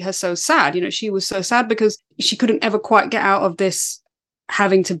what made her so sad. You know, she was so sad because she couldn't ever quite get out of this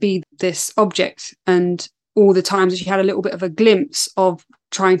having to be this object, and all the times she had a little bit of a glimpse of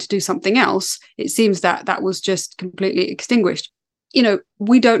trying to do something else, it seems that that was just completely extinguished. You know,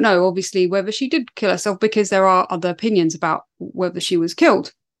 we don't know, obviously, whether she did kill herself, because there are other opinions about whether she was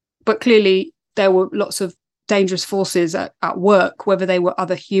killed. But clearly, there were lots of dangerous forces at work, whether they were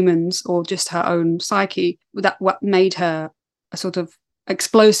other humans or just her own psyche, that what made her a sort of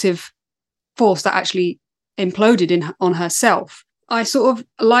explosive force that actually imploded on herself. I sort of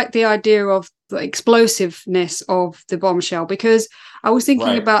like the idea of the explosiveness of the bombshell, because I was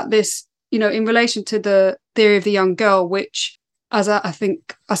thinking about this, you know, in relation to the theory of the young girl, which, as I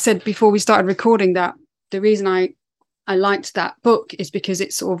think I said before we started recording, that the reason I liked that book is because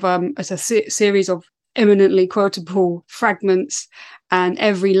it's sort of it's a series of eminently quotable fragments, and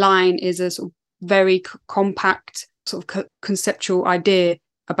every line is a sort of very compact sort of conceptual idea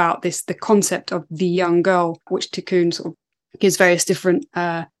about this, the concept of the young girl, which Tikkun sort of gives various different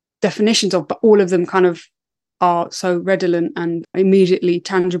definitions of, but all of them kind of are so redolent and immediately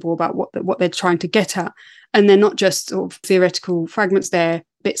tangible about what they're trying to get at. And they're not just sort of theoretical fragments, they're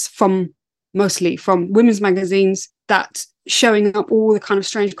bits mostly from women's magazines, that showing up all the kind of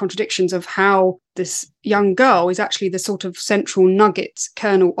strange contradictions of how this young girl is actually the sort of central nugget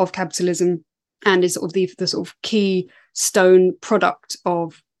kernel of capitalism, and is sort of the sort of keystone product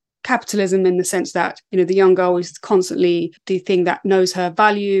of capitalism, in the sense that, you know, the young girl is constantly the thing that knows her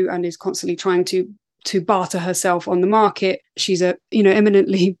value and is constantly trying to barter herself on the market. She's a, you know,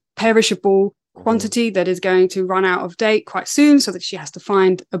 eminently perishable quantity that is going to run out of date quite soon, so that she has to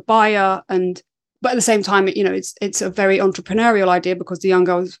find a buyer. But at the same time, you know, it's a very entrepreneurial idea, because the young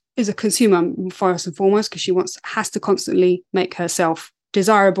girl is a consumer first and foremost, because she has to constantly make herself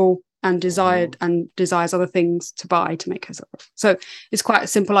desirable and desired, and desires other things to buy to make herself. So it's quite a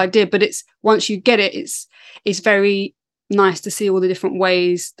simple idea, but it's, once you get it, it's very nice to see all the different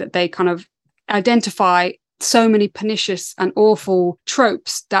ways that they kind of identify so many pernicious and awful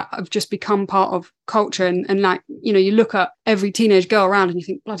tropes that have just become part of culture. And like, you know, you look at every teenage girl around and you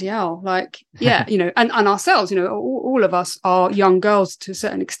think, bloody hell, like, yeah, you know, and ourselves, you know, all of us are young girls to a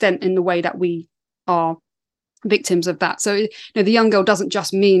certain extent, in the way that we are victims of that. So, you know, the young girl doesn't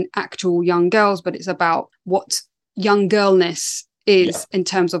just mean actual young girls, but it's about what young girlness is in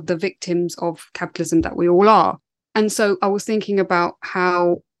terms of the victims of capitalism that we all are. And so I was thinking about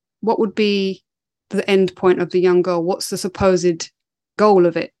what would be the end point of the young girl? What's the supposed goal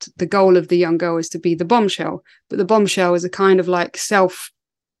of it? The goal of the young girl is to be the bombshell, but the bombshell is a kind of like self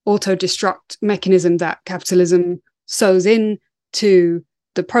auto-destruct mechanism that capitalism sews in to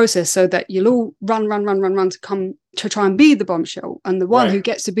the process, so that you'll all run to try and be the bombshell, and the one who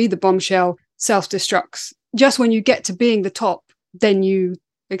gets to be the bombshell self-destructs. Just when you get to being the top, then you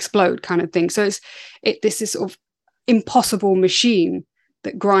explode, kind of thing. So this is sort of impossible machine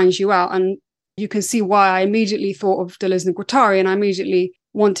that grinds you out. And you can see why I immediately thought of Deleuze and Guattari, and I immediately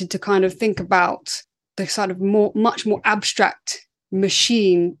wanted to kind of think about the sort of much more abstract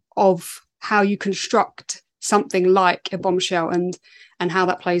machine of how you construct something like a bombshell, and how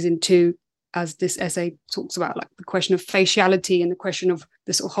that plays into, as this essay talks about, like the question of faciality and the question of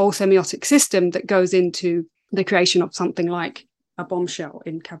this whole semiotic system that goes into the creation of something like a bombshell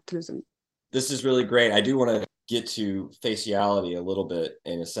in capitalism. This is really great. I do want to get to faciality a little bit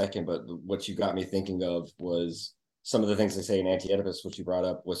in a second, but what you got me thinking of was some of the things they say in Anti-Oedipus, which you brought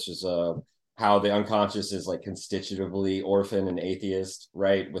up, which is how the unconscious is like constitutively orphan and atheist,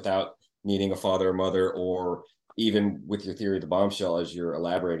 right? Without needing a father or mother, or even with your theory of the bombshell, as you're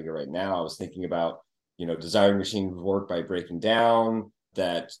elaborating it right now, I was thinking about, you know, desiring machines work by breaking down,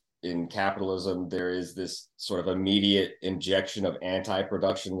 that in capitalism, there is this sort of immediate injection of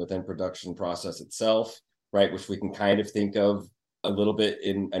anti-production within production process itself, right? Which we can kind of think of a little bit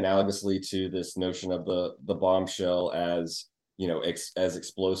analogously to this notion of the bombshell as, you know, as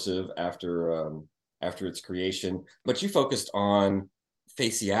explosive after its creation. But you focused on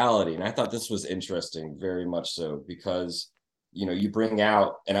faciality, and I thought this was interesting, very much so, because, you know, you bring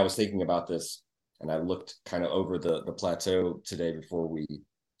out, and I was thinking about this, and I looked kind of over the plateau today before we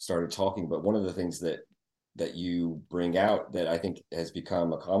started talking, but one of the things that you bring out that I think has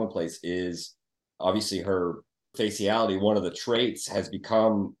become a commonplace is obviously her faciality. One of the traits has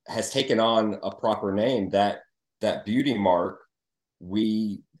taken on a proper name, that beauty mark.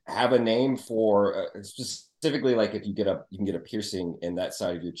 We have a name for specifically, like if you can get a piercing in that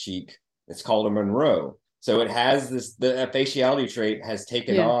side of your cheek, it's called a Monroe. So it has the faciality trait has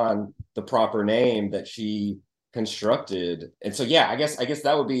taken on the proper name that she constructed. And so, yeah, I guess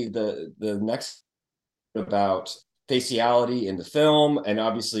that would be the next about faciality in the film, and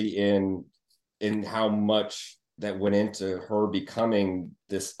obviously in how much that went into her becoming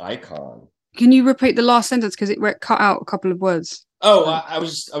this icon. Can you repeat the last sentence, because it cut out a couple of words? Oh, I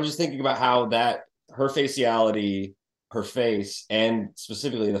was just thinking about how that her faciality, her face, and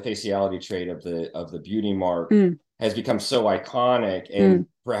specifically the faciality trait of the beauty mark has become so iconic, and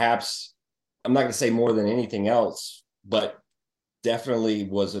perhaps, I'm not going to say more than anything else, but definitely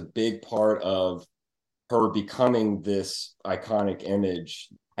was a big part of her becoming this iconic image.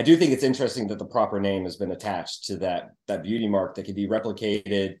 I do think it's interesting that the proper name has been attached to that beauty mark that can be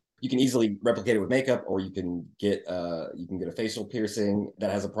replicated. You can easily replicate it with makeup, or you can get a facial piercing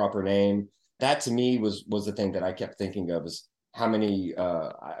that has a proper name. That to me was the thing that I kept thinking of, is how many.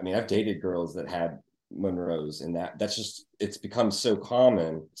 I mean, I've dated girls that had Monroes, and that's just, it's become so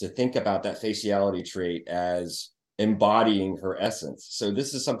common to think about that faciality trait as embodying her essence. So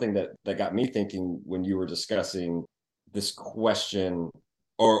this is something that got me thinking when you were discussing this question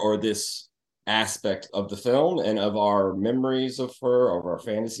or this aspect of the film and of our memories of her, of our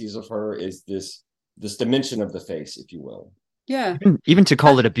fantasies of her, is this dimension of the face, if you will. Yeah. Even to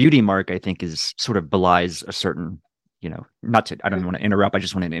call it a beauty mark, I think, is sort of belies a certain, I don't want to interrupt. I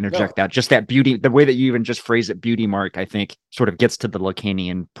just wanted to interject that. Just that beauty, the way that you even just phrase it, beauty mark, I think sort of gets to the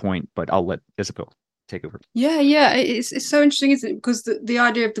Lacanian point, but I'll let Isabel take over. Yeah. It's so interesting, isn't it? Because the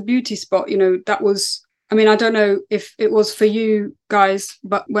idea of the beauty spot, that was, I mean, I don't know if it was for you guys,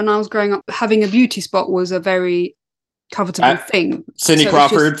 but when I was growing up, having a beauty spot was a very covetable thing. Cindy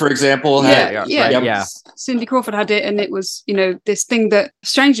Crawford, for example. Yeah. Cindy Crawford had it, and it was, this thing that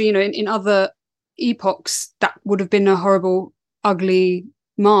strangely, in other epochs, that would have been a horrible, ugly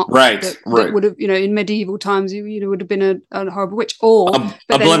mark. Right. That would have, in medieval times, would have been a horrible witch, or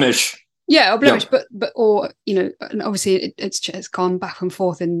a blemish. Yeah, a blemish, but and obviously it's gone back and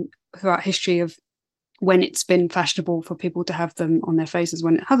forth throughout history of when it's been fashionable for people to have them on their faces,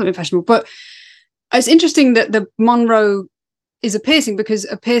 when it hasn't been fashionable. But it's interesting that the Monroe is a piercing, because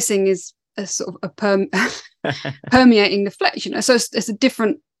a piercing is a sort of permeating the flesh, so it's a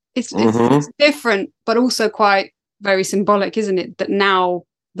different, it's different, but also quite very symbolic, isn't it? That now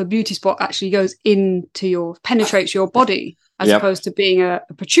the beauty spot actually goes penetrates your body, as opposed to being a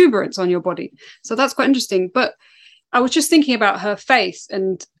protuberance on your body. So that's quite interesting. But I was just thinking about her face,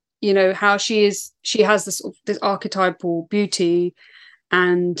 and how she has this archetypal beauty,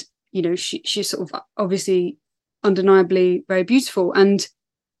 and she's sort of obviously undeniably very beautiful, and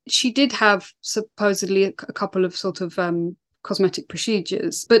she did have supposedly a couple of sort of cosmetic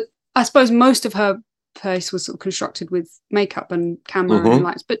procedures, but I suppose most of her face was sort of constructed with makeup and camera and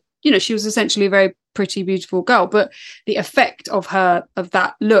lights, but she was essentially a very pretty, beautiful girl. But the effect of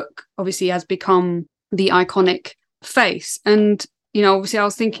that look obviously has become the iconic face. And obviously I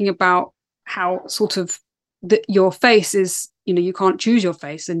was thinking about how sort of your face is, you can't choose your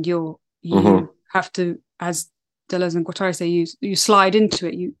face, and you have to, as Deleuze and Guattari say, you slide into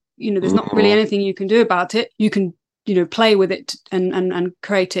it. There's not really anything you can do about it. You can play with it and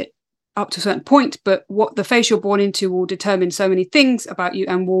create it up to a certain point, but what the face you're born into will determine so many things about you,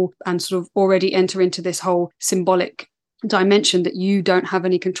 and sort of already enter into this whole symbolic dimension that you don't have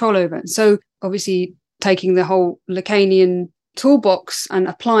any control over. And so obviously taking the whole Lacanian toolbox and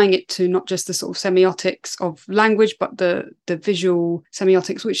applying it to not just the sort of semiotics of language, but the visual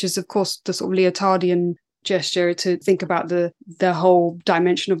semiotics, which is of course the sort of Lyotardian gesture, to think about the whole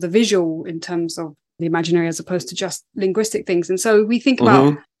dimension of the visual in terms of the imaginary, as opposed to just linguistic things. And so we think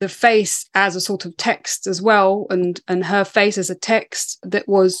about the face as a sort of text as well, and her face as a text that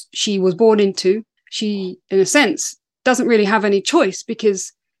she was born into. She, in a sense, doesn't really have any choice,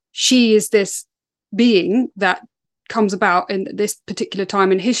 because she is this being that comes about in this particular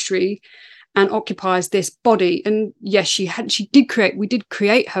time in history and occupies this body. And yes, we did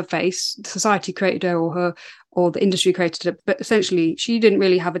create her face. Society created her, or the industry created her, but essentially she didn't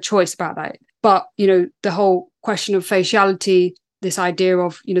really have a choice about that. But the whole question of faciality, this idea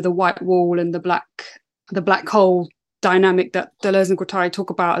of the white wall and the black hole dynamic that Deleuze and Guattari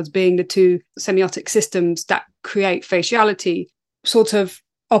talk about as being the two semiotic systems that create faciality, sort of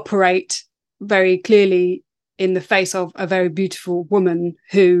operate very clearly in the face of a very beautiful woman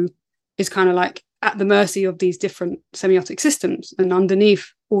who is kind of like at the mercy of these different semiotic systems, and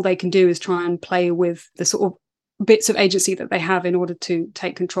underneath all they can do is try and play with the sort of bits of agency that they have in order to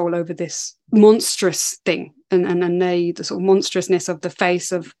take control over this monstrous thing, and the sort of monstrousness of the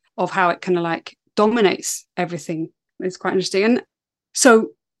face of how it kind of like dominates everything is quite interesting. And so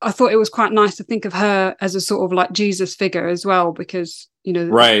I thought it was quite nice to think of her as a sort of like Jesus figure as well, because, you know,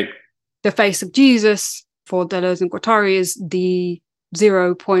 right. The face of Jesus for Deleuze and Guattari is the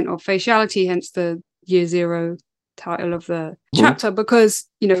 0 point of faciality, hence the year 0 title of the chapter, because,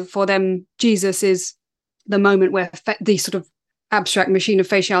 you know, for them, Jesus is the moment where the sort of abstract machine of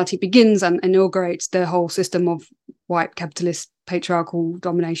faciality begins and inaugurates the whole system of white capitalist patriarchal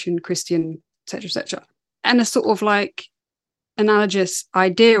domination, Christian, etc., etc. And a sort of like analogous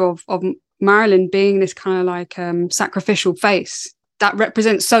idea of Marilyn being this kind of like sacrificial face that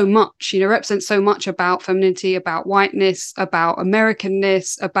represents so much, you know, represents so much about femininity, about whiteness, about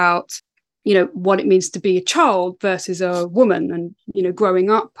Americanness, about, you know, what it means to be a child versus a woman, and, you know, growing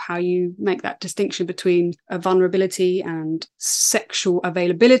up, how you make that distinction between a vulnerability and sexual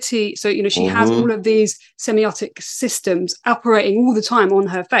availability. So, you know, she has all of these semiotic systems operating all the time on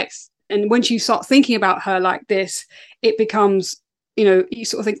her face. And when you start thinking about her like this, it becomes, you know, you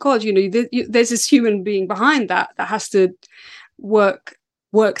sort of think, God, you know, there's this human being behind that has to work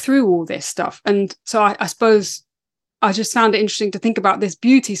through all this stuff. And so I suppose I just found it interesting to think about this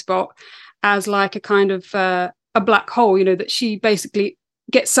beauty spot as like a kind of a black hole, you know, that she basically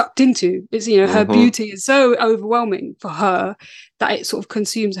gets sucked into. It's, you know, her beauty is so overwhelming for her that it sort of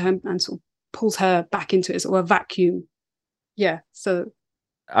consumes her and sort of pulls her back into it, sort of a vacuum. Yeah. So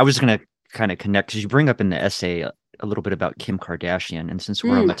I was going to kind of connect, because you bring up in the essay a little bit about Kim Kardashian. And since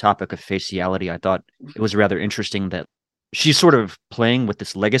we're on the topic of faciality, I thought it was rather interesting that she's sort of playing with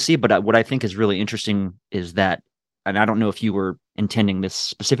this legacy. But what I think is really interesting is that, and I don't know if you were intending this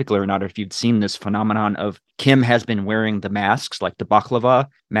specifically or not, or if you'd seen this phenomenon of Kim has been wearing the masks, like the baklava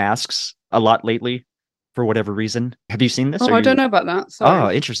masks, a lot lately for whatever reason. Have you seen this? I don't know about that. Sorry.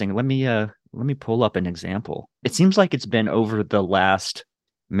 Oh, interesting. Let me pull up an example. It seems like it's been over the last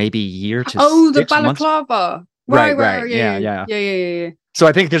maybe year to 6 months. The balaclava. Right. Yeah. So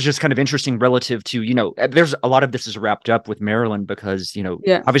I think there's just kind of interesting relative to, you know, there's a lot of this is wrapped up with Marilyn because, you know,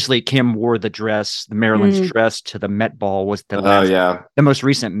 obviously Kim wore the dress, the Marilyn's dress to the Met Ball was the most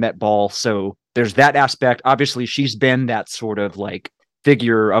recent Met Ball. So there's that aspect. Obviously, she's been that sort of like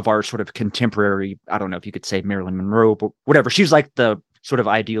figure of our sort of contemporary, I don't know if you could say Marilyn Monroe, but whatever. She's like the sort of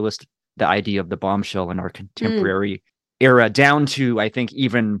idealist, the idea of the bombshell in our contemporary era, down to, I think,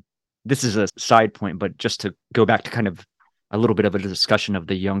 even, this is a side point, but just to go back to kind of a little bit of a discussion of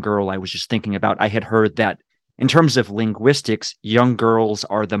the young girl I was just thinking about, I had heard that in terms of linguistics, young girls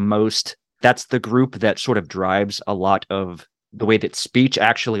are that's the group that sort of drives a lot of the way that speech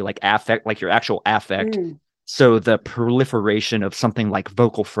actually, like affect, like your actual affect. So the proliferation of something like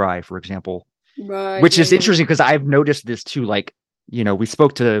vocal fry, for example, which is interesting because I've noticed this too. Like, you know, we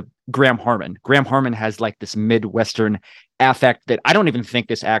spoke to Graham Harmon. Graham Harmon has like this Midwestern affect that I don't even think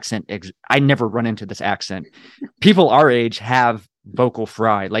this accent, I never run into this accent. People our age have vocal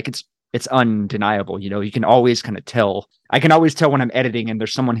fry. Like it's undeniable. You know, you can always kind of tell. I can always tell when I'm editing and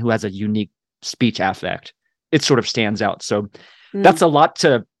there's someone who has a unique speech affect. It sort of stands out. So that's a lot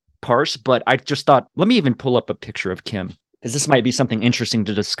to parse, but I just thought, let me even pull up a picture of Kim, because this might be something interesting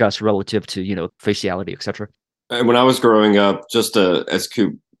to discuss relative to, you know, faciality, etc. And when I was growing up, just as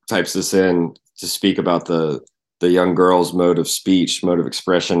Coop types this in to speak about the young girl's mode of speech, mode of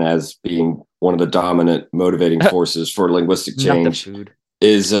expression as being one of the dominant motivating forces for linguistic change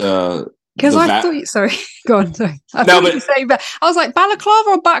is because I thought sorry, go on, sorry. I was like balaclava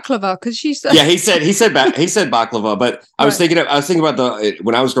or baklava, because she said he said baklava, but I was thinking about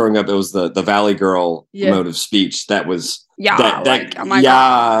when I was growing up, it was the Valley Girl mode of speech that was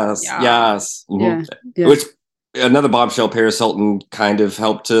which another bombshell, Paris Hilton, kind of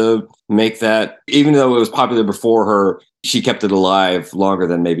helped to make that, even though it was popular before her, she kept it alive longer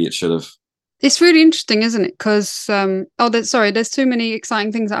than maybe it should have. It's really interesting, isn't it? Because, there's too many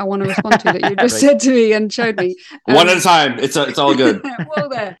exciting things that I want to respond to that you just said to me and showed me. One at a time. It's all good. Well,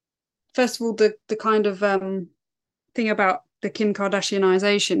 there. First of all, the kind of thing about the Kim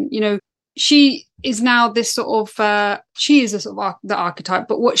Kardashianization, you know, she is now this sort of, she is a sort of the archetype,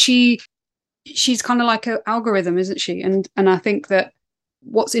 but what she's kind of like an algorithm, isn't she? And I think that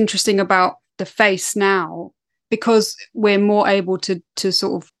what's interesting about the face now, because we're more able to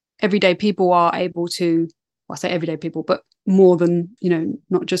sort of, everyday people are able to, well, I say everyday people, but more than, you know,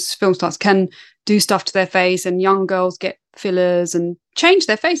 not just film stars, can do stuff to their face, and young girls get fillers and change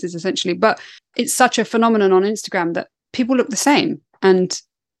their faces essentially. But it's such a phenomenon on Instagram that people look the same. And,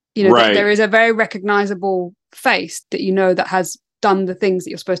 you know, there is a very recognizable face that, you know, that has done the things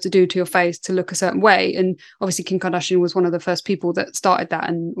that you're supposed to do to your face to look a certain way. And obviously Kim Kardashian was one of the first people that started that,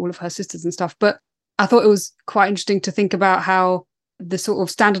 and all of her sisters and stuff. But I thought it was quite interesting to think about how the sort of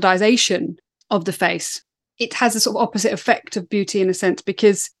standardization of the face it has a sort of opposite effect of beauty in a sense,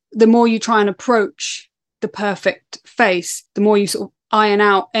 because the more you try and approach the perfect face, the more you sort of iron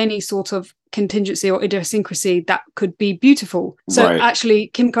out any sort of contingency or idiosyncrasy that could be beautiful. So actually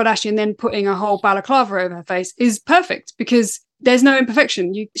Kim Kardashian then putting a whole balaclava over her face is perfect, because there's no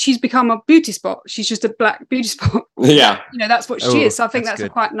imperfection. She's become a beauty spot. She's just a black beauty spot. Yeah. That's what she is. So I think that's a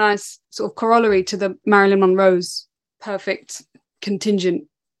quite nice sort of corollary to the Marilyn Monroe's perfect contingent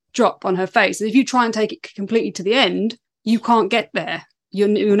drop on her face. And if you try and take it completely to the end, you can't get there.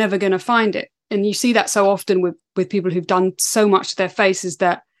 You're never going to find it. And you see that so often with people who've done so much to their faces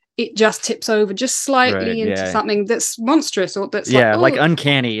that it just tips over just slightly into something that's monstrous, or that's like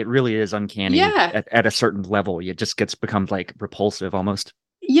uncanny. It really is uncanny at a certain level. It just becomes like repulsive almost.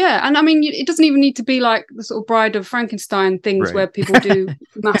 Yeah, and I mean, it doesn't even need to be like the sort of Bride of Frankenstein things where people do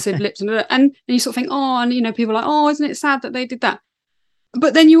massive lips and you sort of think, oh, and people are like, oh, isn't it sad that they did that?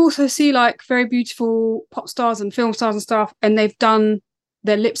 But then you also see like very beautiful pop stars and film stars and stuff, and they've done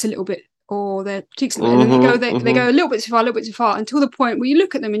their lips a little bit or their cheeks a little bit, and they go a little bit too far, until the point where you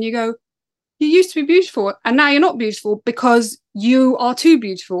look at them and you go, you used to be beautiful and now you're not beautiful because you are too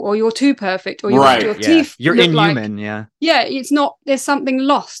beautiful, or you're too perfect, or your teeth you're inhuman. It's not, there's something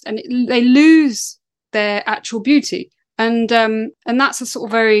lost, and they lose their actual beauty, and that's a sort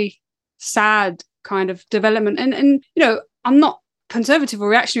of very sad kind of development. And I'm not conservative or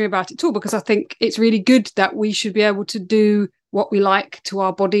reactionary about it at all, because I think it's really good that we should be able to do what we like to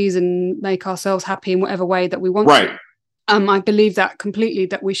our bodies and make ourselves happy in whatever way that we want to. I believe that completely,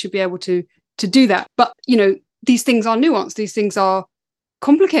 that we should be able to do that. But these things are nuanced, these things are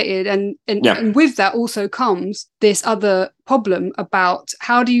complicated, and with that also comes this other problem about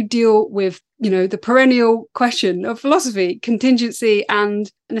how do you deal with the perennial question of philosophy, contingency and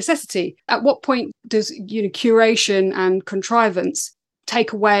necessity. At what point does curation and contrivance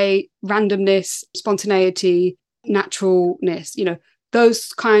take away randomness, spontaneity, naturalness? Those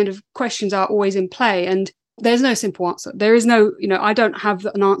kind of questions are always in play, and there's no simple answer. There is no, I don't have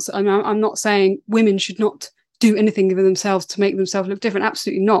an answer. I'm not saying women should not do anything with themselves to make themselves look different.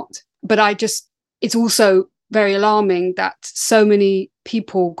 Absolutely not. But it's also very alarming that so many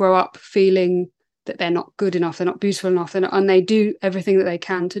people grow up feeling that they're not good enough, they're not beautiful enough, and they do everything that they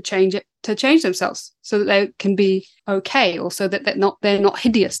can to change themselves so that they can be okay, or so that they're not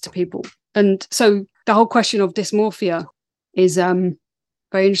hideous to people. And so the whole question of dysmorphia is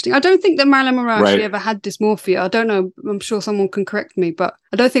very interesting. I don't think that Marilyn Monroe actually ever had dysmorphia. I don't know. I'm sure someone can correct me, but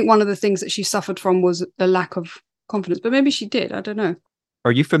I don't think one of the things that she suffered from was a lack of confidence. But maybe she did. I don't know.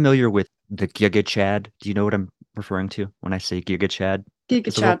 Are you familiar with the Giga Chad? Do you know what I'm referring to when I say Giga Chad?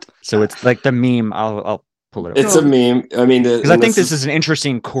 Giga Chad. So it's like the meme. I'll pull it up. It's a meme. I mean, because I think this is an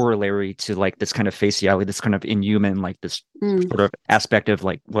interesting corollary to like this kind of faciality, this kind of inhuman, like this sort of aspect of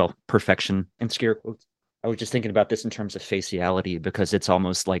like, perfection in scare quotes. I was just thinking about this in terms of faciality, because it's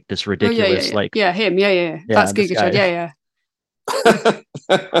almost like this ridiculous, him. That's Giga Chad. Yeah.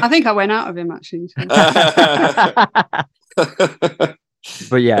 I think I went out of him actually.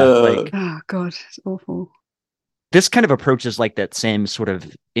 But oh god, it's awful. This kind of approaches like that same sort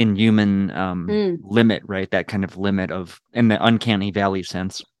of inhuman limit, right? That kind of limit of in the uncanny valley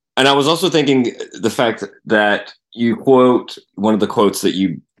sense. And I was also thinking the fact that you quote, one of the quotes that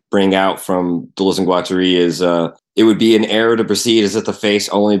you bring out from Deleuze and Guattari is, it would be an error to proceed as if the face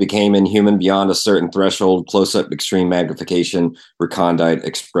only became inhuman beyond a certain threshold, close-up, extreme magnification, recondite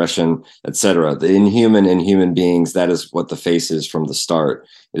expression, etc. The inhuman in human beings, that is what the face is from the start.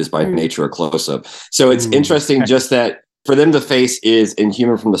 It is by nature a close-up. So it's interesting just that for them, the face is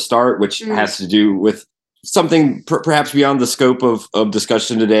inhuman from the start, which has to do with something perhaps beyond the scope of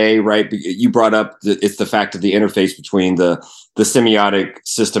discussion today, right? You brought up it's the fact of the interface between the semiotic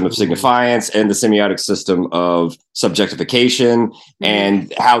system of signifiance and the semiotic system of subjectification,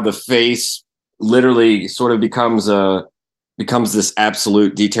 and how the face literally sort of becomes this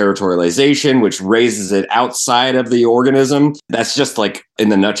absolute deterritorialization, which raises it outside of the organism. That's just like in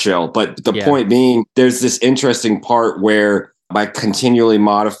the nutshell. But the point being, there's this interesting part where by continually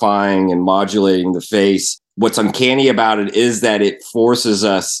modifying and modulating the face, what's uncanny about it is that it forces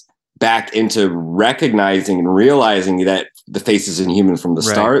us back into recognizing and realizing that the face is inhuman from the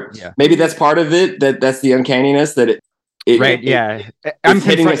start. Yeah. Maybe that's part of it. That's the uncanniness that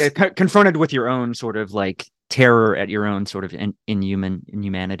I'm confronted with your own sort of like terror at your own sort of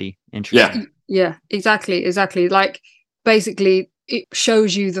inhumanity. Interesting. Yeah, exactly. Like basically, it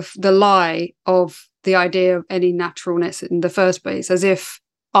shows you the lie of the idea of any naturalness in the first place, as if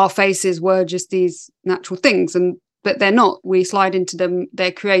our faces were just these natural things, but they're not. We slide into them,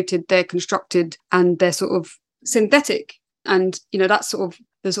 they're created, they're constructed, and they're sort of synthetic. And that's sort of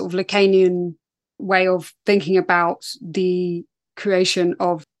the sort of Lacanian way of thinking about the creation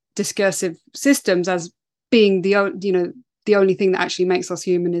of discursive systems as being the only thing that actually makes us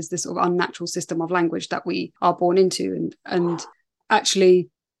human is this sort of unnatural system of language that we are born into, and actually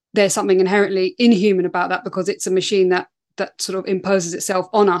there's something inherently inhuman about that, because it's a machine that sort of imposes itself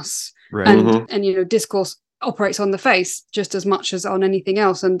on us, Right. and discourse operates on the face just as much as on anything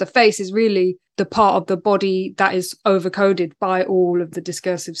else, and the face is really the part of the body that is overcoded by all of the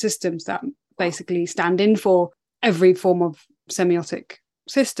discursive systems that basically stand in for every form of semiotic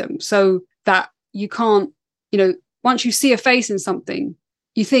system, so that you can't, once you see a face in something,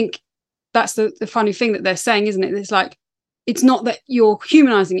 you think that's the funny thing that they're saying, isn't it? It's like, it's not that you're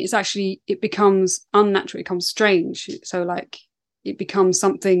humanizing it, it's actually, it becomes unnatural, it becomes strange, so like it becomes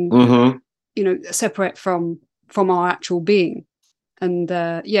something separate from our actual being. And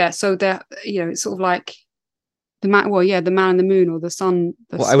so there, it's sort of like the man in the moon, or the sun.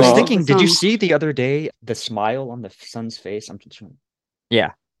 I was thinking, did you see the other day the smile on the sun's face?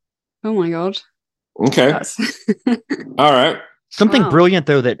 Yeah. Oh my god. Okay. All right. Something brilliant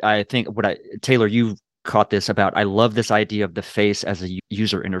though that I think Taylor, you caught this about. I love this idea of the face as a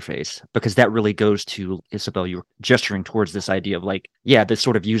user interface, because that really goes to, Isabel, you were gesturing towards this idea of like, this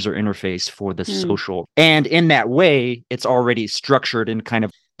sort of user interface for the social. And in that way, it's already structured in kind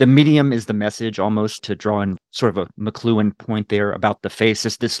of, the medium is the message, almost, to draw in sort of a McLuhan point there about the face.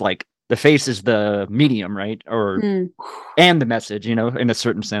 Is this like, the face is the medium, right? And the message, in a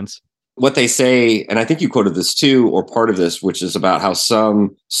certain sense. What they say, and I think you quoted this too, or part of this, which is about how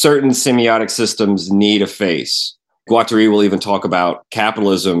some certain semiotic systems need a face. Guattari will even talk about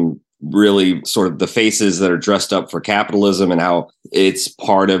capitalism, really sort of the faces that are dressed up for capitalism, and how it's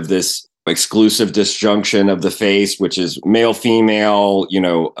part of this exclusive disjunction of the face, which is male, female,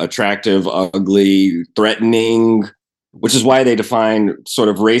 attractive, ugly, threatening, which is why they define sort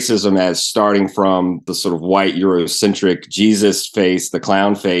of racism as starting from the sort of white Eurocentric Jesus face, the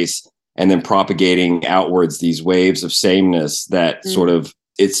clown face, and then propagating outwards these waves of sameness that sort of,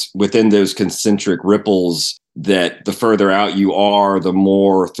 it's within those concentric ripples that the further out you are, the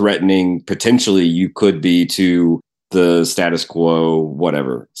more threatening potentially you could be to the status quo,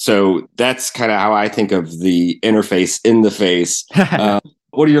 whatever. So that's kind of how I think of the interface in the face.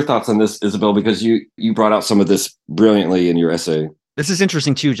 What are your thoughts on this, Isabel? Because you brought out some of this brilliantly in your essay. This is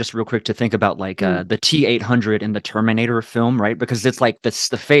interesting too, just real quick, to think about like the T-800 in the Terminator film, right? Because it's like the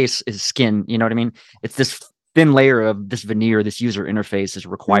face is skin, you know what I mean? It's this thin layer of this veneer, this user interface is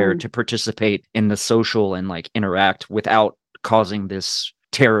required to participate in the social and like interact without causing this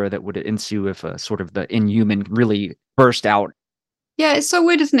terror that would ensue if sort of the inhuman really burst out. Yeah, it's so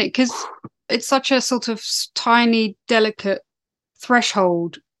weird, isn't it? Because it's such a sort of tiny, delicate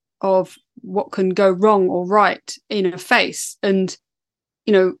threshold of what can go wrong or right in a face. And,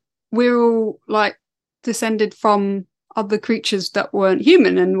 we're all like descended from other creatures that weren't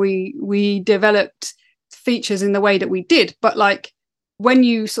human, and we developed features in the way that we did. But like when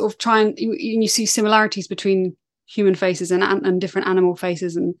you sort of try and you see similarities between human faces and different animal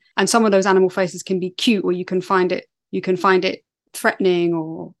faces, and some of those animal faces can be cute, or you can find it threatening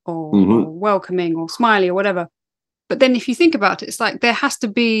or welcoming or smiley or whatever. But then if you think about it, it's like there has to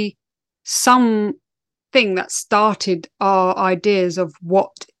be some thing that started our ideas of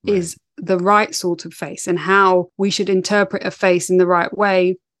what is the right sort of face and how we should interpret a face in the right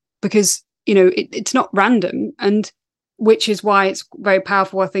way, because it's not random, and which is why it's very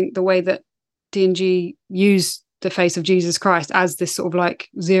powerful, I think, the way that D&G use the face of Jesus Christ as this sort of like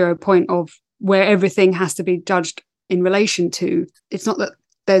 0 point of where everything has to be judged in relation to. It's not that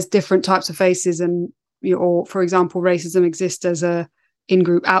there's different types of faces and or, for example, racism exists as a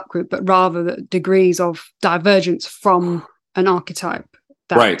in-group, out-group, but rather the degrees of divergence from an archetype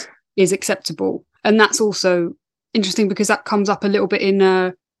that is acceptable. And that's also interesting because that comes up a little bit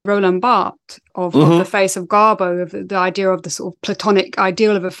in Roland Barthes of the face of Garbo, of the idea of the sort of Platonic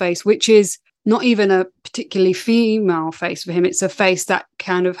ideal of a face, which is not even a particularly female face for him. It's a face that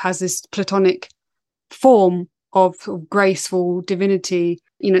kind of has this Platonic form of graceful divinity.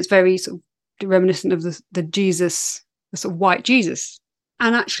 It's very sort of reminiscent of the Jesus, the sort of white Jesus.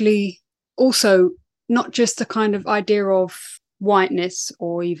 And actually also not just a kind of idea of whiteness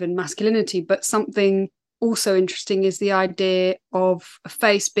or even masculinity, but something also interesting is the idea of a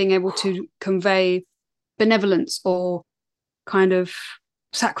face being able to convey benevolence or kind of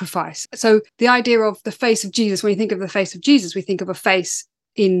sacrifice. So the idea of the face of Jesus, when you think of the face of Jesus, we think of a face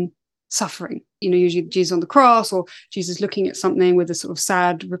in suffering, usually Jesus on the cross or Jesus looking at something with a sort of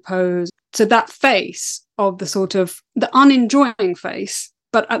sad repose. So that face of the sort of the unenjoying face,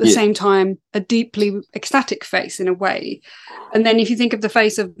 but at the same time, a deeply ecstatic face in a way. And then if you think of the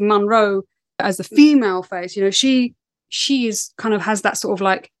face of Munro, as the female face, she is kind of has that sort of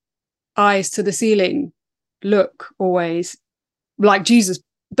like eyes to the ceiling look always, like Jesus,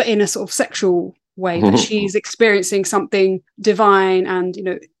 but in a sort of sexual way, that she's experiencing something divine.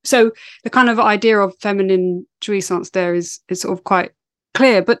 And so the kind of idea of feminine jouissance there is sort of quite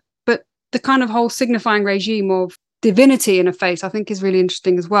clear, but the kind of whole signifying regime of divinity in a face, I think, is really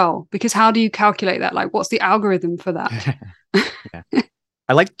interesting as well, because how do you calculate that? Like, what's the algorithm for that? Yeah.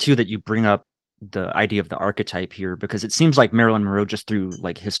 I like too that you bring up the idea of the archetype here, because it seems like Marilyn Monroe, just through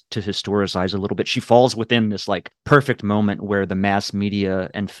like to historicize a little bit, she falls within this like perfect moment where the mass media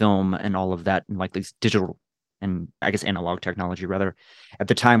and film and all of that, and like these digital and I guess analog technology rather, at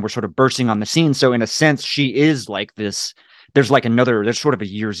the time were sort of bursting on the scene. So in a sense, she is like this. There's sort of a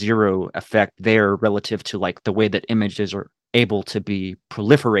year zero effect there relative to like the way that images are able to be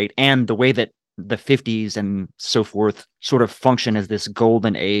proliferate, and the way that the 50s and so forth sort of function as this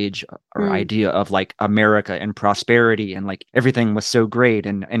golden age or idea of like America and prosperity, and like everything was so great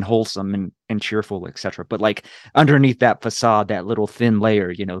and wholesome and cheerful, etc. But like underneath that facade, that little thin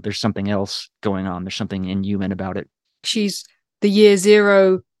layer, there's something else going on. There's something inhuman about it. She's the year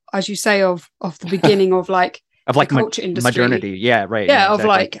zero, as you say, of the beginning of like culture industry, modernity. Yeah, right. Yeah, exactly. of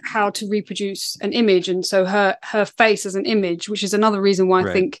like how to reproduce an image. And so her face as an image, which is another reason why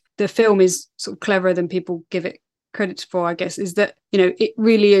I think the film is sort of cleverer than people give it credit for, I guess, is that it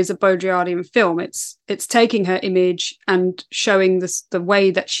really is a Baudrillardian film. It's taking her image and showing the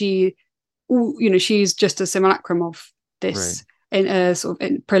way that she's just a simulacrum of this in a sort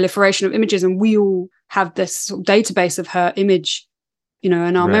of proliferation of images, and we all have this sort of database of her image in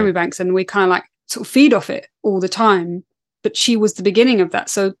our memory banks, and we kind of like sort of feed off it all the time. But she was the beginning of that.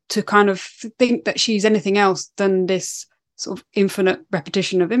 So to kind of think that she's anything else than this sort of infinite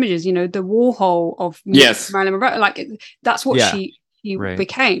repetition of images, the Warhol of Marilyn Monroe, like that's what she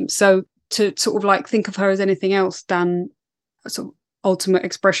became. So to sort of like think of her as anything else than a sort of ultimate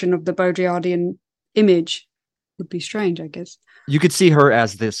expression of the Baudrillardian image would be strange, I guess. You could see her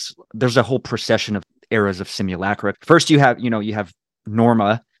as this. There's a whole procession of eras of simulacra. First, you have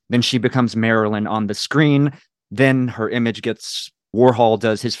Norma. Then she becomes Marilyn on the screen. Then her image gets, Warhol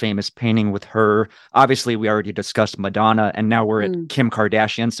does his famous painting with her. Obviously, we already discussed Madonna, and now we're at Kim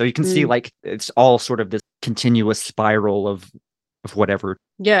Kardashian. So you can see like it's all sort of this continuous spiral of whatever.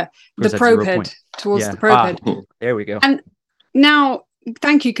 Yeah, the probe head towards the probe head. There we go. And now,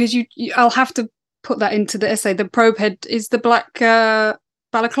 thank you, because I'll have to put that into the essay. The probe head is the black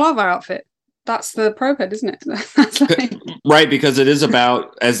balaclava outfit. That's the probe head, isn't it? That's like... Right, because it is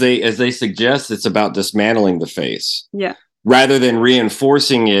about, as they suggest, it's about dismantling the face. Yeah. Rather than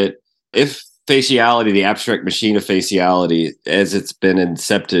reinforcing it. If faciality, the abstract machine of faciality, as it's been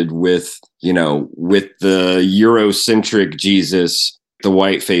incepted with the Eurocentric Jesus, the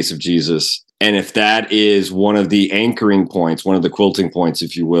white face of Jesus, and if that is one of the anchoring points, one of the quilting points,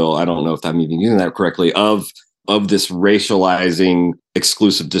 if you will, I don't know if I'm even using that correctly, of this racializing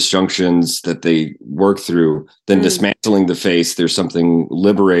exclusive disjunctions that they work through, then dismantling the face, there's something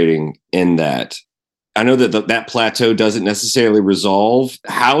liberating in that. I know that that plateau doesn't necessarily resolve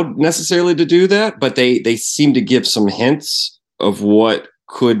how necessarily to do that, but they seem to give some hints of what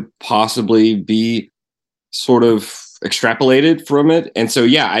could possibly be sort of extrapolated from it. And so,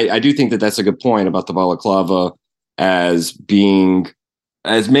 yeah, I do think that that's a good point about the balaclava as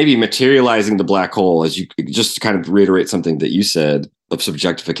maybe materializing the black hole, as you just to kind of reiterate something that you said of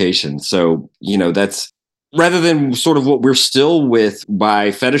subjectification. So, that's rather than sort of what we're still with by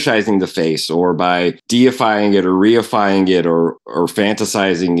fetishizing the face or by deifying it or reifying it or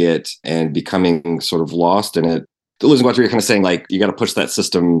fantasizing it and becoming sort of lost in it. Losing what you're kind of saying, like, you got to push that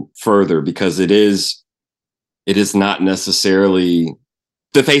system further, because it is not necessarily,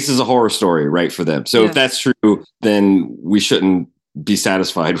 the face is a horror story, right, for them. So if that's true, then we shouldn't be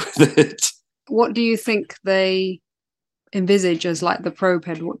satisfied with it. What do you think they envisage as like the probe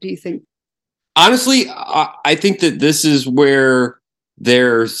head? What do you think? Honestly, I think that this is where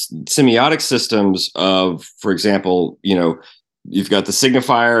their semiotic systems of, for example, you've got the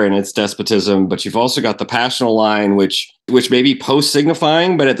signifier and its despotism, but you've also got the passional line, which may be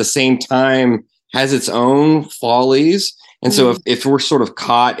post-signifying, but at the same time has its own follies. And so if we're sort of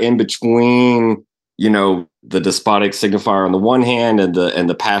caught in between, the despotic signifier on the one hand and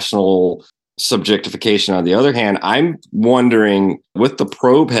the passional subjectification on the other hand, I'm wondering with the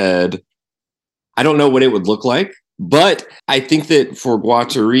probe head, I don't know what it would look like, but I think that for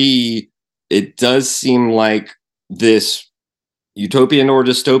Guattari, it does seem like this utopian or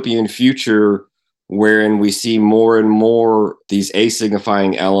dystopian future wherein we see more and more these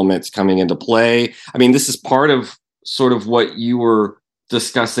asignifying elements coming into play. I mean, this is part of sort of what you were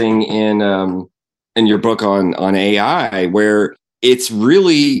discussing in your book on AI, where it's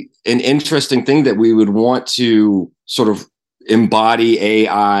really an interesting thing that we would want to sort of embody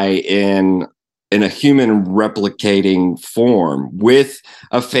AI in a human replicating form with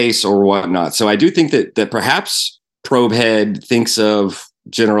a face or whatnot. So I do think that perhaps Probehead thinks of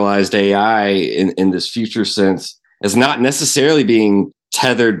generalized AI in this future sense as not necessarily being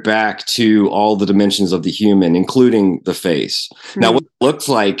tethered back to all the dimensions of the human, including the face. Now, what it looks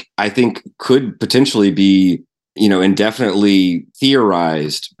like, I think, could potentially be, indefinitely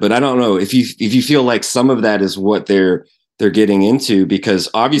theorized, but I don't know if you feel like some of that is what they're getting into, because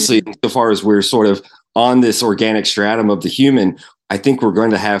obviously, so far as we're sort of on this organic stratum of the human, I think we're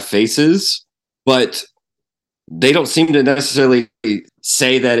going to have faces, but they don't seem to necessarily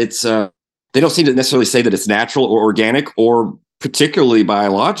say that it's natural or organic or particularly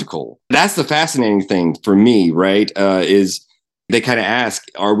biological. That's the fascinating thing for me, right? Is they kind of ask,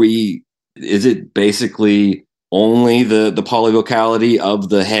 is it basically only the polyvocality of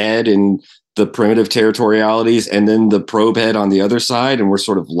the head and the primitive territorialities and then the probe head on the other side, and we're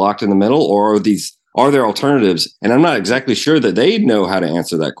sort of locked in the middle? Or are there alternatives? And I'm not exactly sure that they know how to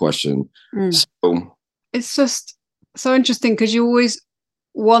answer that question. So it's just so interesting, because you always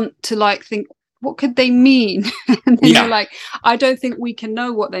want to think, what could they mean? And then you're like, I don't think we can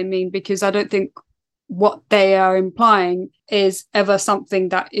know what they mean, because I don't think what they are implying is ever something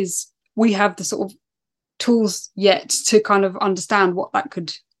that we have the sort of tools yet to kind of understand what that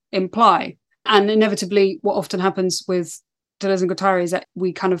could imply. And inevitably, what often happens with Deleuze and Guattari is that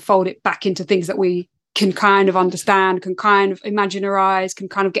we kind of fold it back into things that we can kind of understand, can kind of imaginarize, can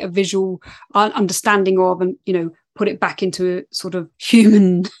kind of get a visual understanding of, and put it back into a sort of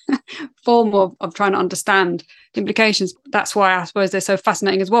human form of trying to understand the implications. That's why I suppose they're so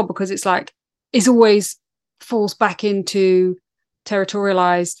fascinating as well, because it's like it always falls back into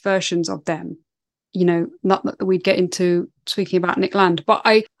territorialized versions of them. Not that we'd get into speaking about Nick Land, but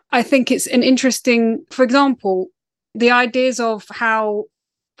I think it's an interesting, for example, the ideas of how,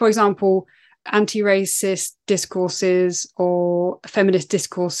 for example, anti-racist discourses or feminist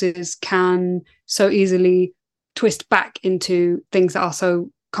discourses can so easily twist back into things that are so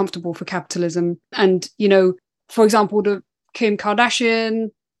comfortable for capitalism. And, for example, the Kim Kardashian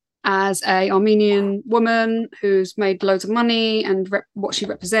as a Armenian woman who's made loads of money, and what she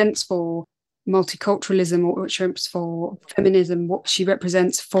represents for multiculturalism, or what she represents for feminism, what she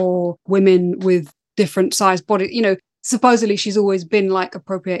represents for women with different sized bodies. Supposedly she's always been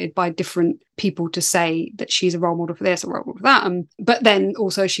appropriated by different people to say that she's a role model for this or role model for that. But then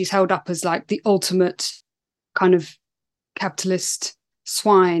also she's held up as the ultimate kind of capitalist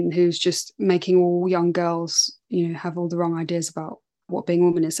swine who's just making all young girls, have all the wrong ideas about what being a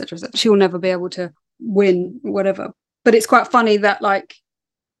woman is, etc. She'll never be able to win, whatever. But it's quite funny that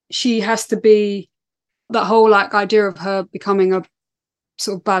she has to be, that whole idea of her becoming a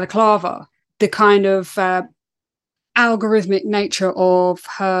sort of balaclava, the kind of algorithmic nature of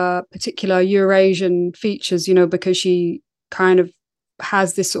her particular Eurasian features, because she kind of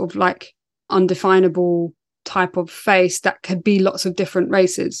has this sort of undefinable type of face that could be lots of different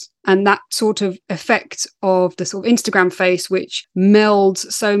races. And that sort of effect of the sort of Instagram face, which melds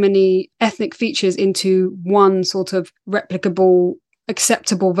so many ethnic features into one sort of replicable,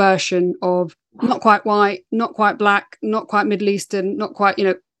 acceptable version of not quite white, not quite black, not quite Middle Eastern, not quite,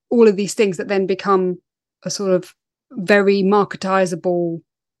 all of these things that then become a sort of very marketizable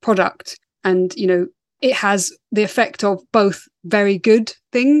product. And, it has the effect of both very good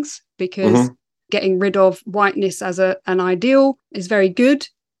things, because getting rid of whiteness as an ideal is very good.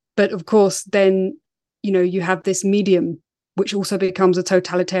 But of course, then, you have this medium, which also becomes a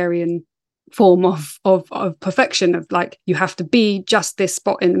totalitarian form of perfection, of you have to be just this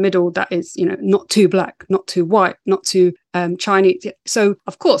spot in the middle that is, not too black, not too white, not too Chinese. So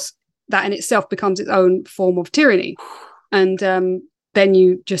of course, that in itself becomes its own form of tyranny. And then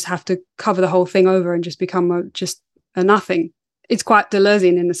you just have to cover the whole thing over and just become just a nothing. It's quite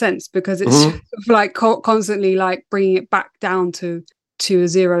Deleuzean in a sense, because it's constantly bringing it back down to a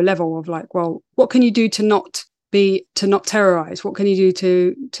zero level of well, what can you do to not terrorize? What can you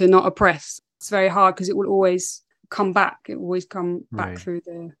do to not oppress? It's very hard, because it will always come back. It will always come back through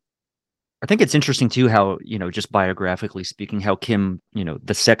the... I think it's interesting too how, just biographically speaking, how Kim,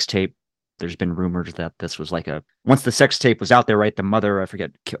 the sex tape, there's been rumors that this was once the sex tape was out there, right? The mother, I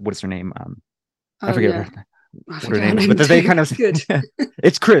forget, what is her name? I forget what her name is, but they kind of,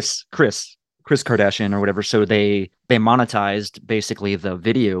 it's Kris Kardashian or whatever. So they monetized basically the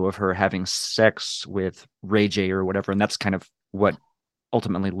video of her having sex with Ray J or whatever. And that's kind of what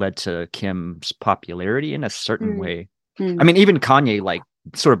ultimately led to Kim's popularity in a certain way. I mean, even Kanye like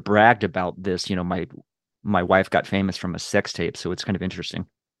sort of bragged about this. You know, my wife got famous from a sex tape, so it's kind of interesting.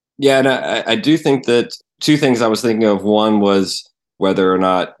 Yeah, and I do think that two things I was thinking of. One was whether or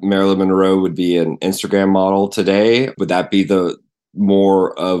not Marilyn Monroe would be an Instagram model today. Would that be the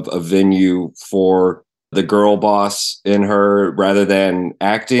more of a venue for the girl boss in her rather than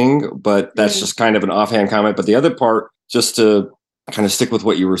acting? But that's just kind of an offhand comment. But the other part, just to kind of stick with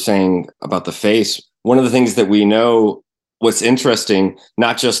what you were saying about the face, one of the things that we know, what's interesting,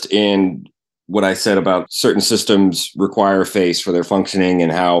 not just in what I said about certain systems require a face for their functioning,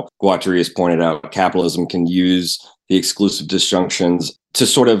 and how Guattari has pointed out capitalism can use the exclusive disjunctions to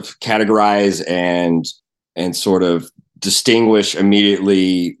sort of categorize and sort of distinguish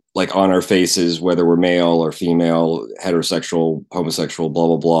immediately, like on our faces, whether we're male or female, heterosexual, homosexual, blah,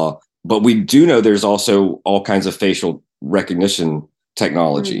 blah, blah. But we do know there's also all kinds of facial recognition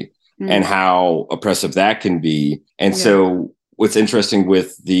technology and how oppressive that can be. And so what's interesting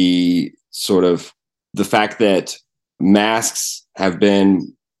with the sort of the fact that masks have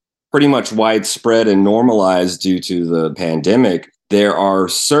been pretty much widespread and normalized due to the pandemic, there are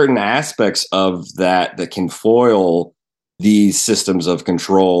certain aspects of that that can foil these systems of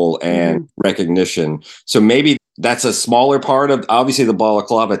control and recognition. So maybe that's a smaller part of, obviously the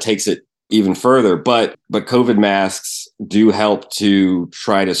balaclava takes it even further, but COVID masks do help to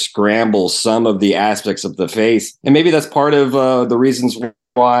try to scramble some of the aspects of the face. And maybe that's part of the reasons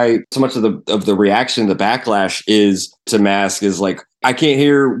why so much of the reaction, the backlash is to mask is like, I can't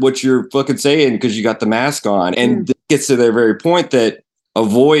hear what you're fucking saying because you got the mask on. And this gets to their very point that a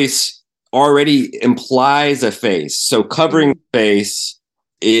voice already implies a face. So covering the face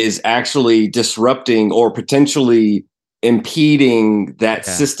is actually disrupting or potentially impeding that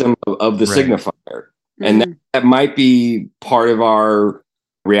system of the signifier. And that might be part of our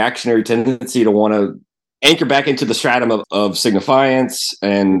reactionary tendency to want to anchor back into the stratum of signifiance.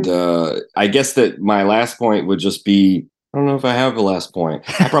 And I guess that my last point would just be, I don't know if I have a last point.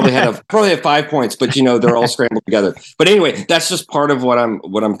 I probably have 5 points, but they're all scrambled together. But anyway, that's just part of what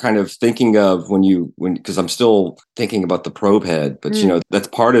I'm kind of thinking of because I'm still thinking about the probe head. But that's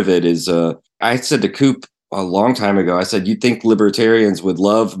part of it. Is I said to Coop a long time ago, I said, you'd think libertarians would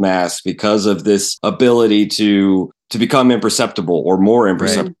love masks because of this ability to become imperceptible or more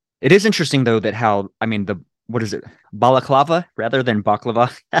imperceptible. Right. It is interesting though that what is it? Balaclava rather than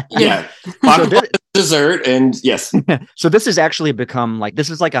baklava. Yeah. Baklava dessert, and yes. So this has actually become this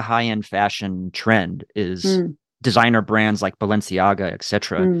is like a high-end fashion trend, is designer brands like Balenciaga,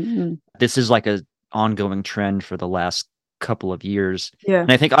 etc. This is like a ongoing trend for the last couple of years. Yeah.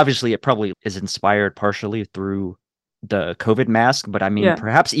 And I think obviously it probably is inspired partially through the COVID mask, but I mean,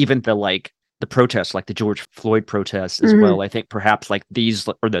 perhaps even the protests, like the George Floyd protests as well. I think perhaps these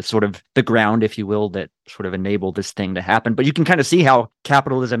are the sort of the ground, if you will, that sort of enable this thing to happen. But you can kind of see how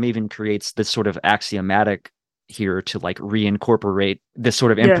capitalism even creates this sort of axiomatic here to reincorporate this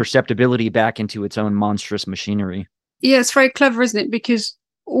sort of imperceptibility back into its own monstrous machinery. Yeah, it's very clever, isn't it? Because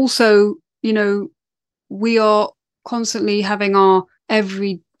also, we are constantly having our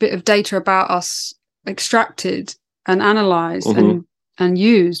every bit of data about us extracted and analyzed and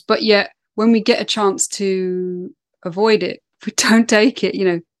used, but yet when we get a chance to avoid it, we don't take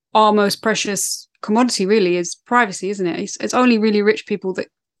it. Our most precious commodity really is privacy, isn't it? It's only really rich people that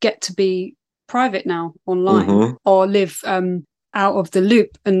get to be private now online or live out of the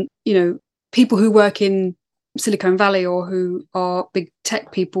loop. And, people who work in Silicon Valley or who are big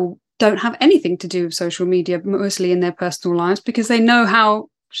tech people don't have anything to do with social media, mostly in their personal lives, because they know how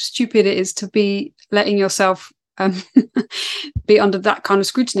stupid it is to be letting yourself be under that kind of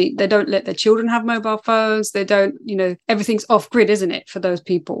scrutiny. They don't let their children have mobile phones. They don't, everything's off grid, isn't it, for those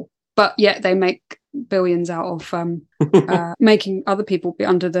people? But yet they make billions out of making other people be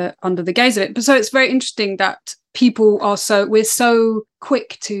under the gaze of it. But so it's very interesting that we're so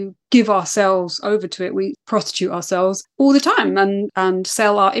quick to give ourselves over to it. We prostitute ourselves all the time and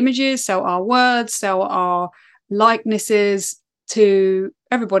sell our images, sell our words, sell our likenesses to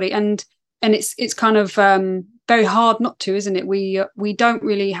everybody. And it's kind of very hard not to, isn't it? We don't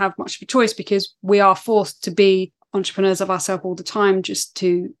really have much of a choice because we are forced to be entrepreneurs of ourselves all the time just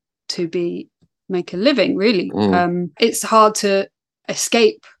to make a living, really. It's hard to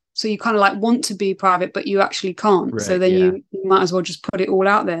escape. So you kind of want to be private, but you actually can't. Right, so then you might as well just put it all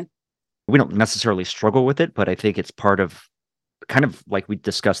out there. We don't necessarily struggle with it, but I think it's part of kind of like we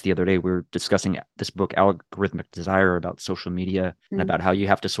discussed the other day. We were discussing this book, Algorithmic Desire, about social media and about how you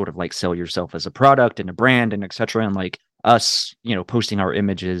have to sort of sell yourself as a product and a brand and etc. And us, posting our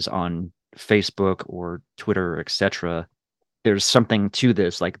images on Facebook or Twitter, etc. There's something to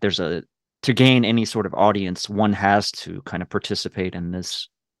this. There's a to gain any sort of audience, one has to kind of participate in this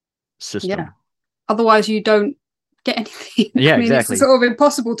system. Yeah. Otherwise, you don't get anything. Yeah, I mean, exactly. It's sort of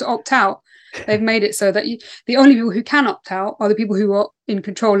impossible to opt out. They've made it so that the only people who can opt out are the people who are in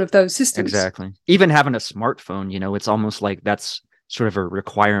control of those systems. Exactly. Even having a smartphone, it's almost like that's sort of a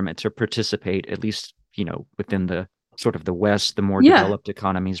requirement to participate, at least, within the sort of the West, the more developed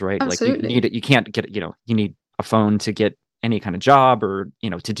economies, right? Absolutely. Like you need it. You can't get, you need a phone to get any kind of job, or,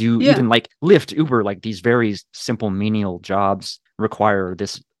 to do even like Lyft, Uber, like these very simple menial jobs require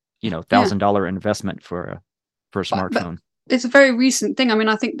this, $1,000 investment for a smartphone. But it's a very recent thing. I mean,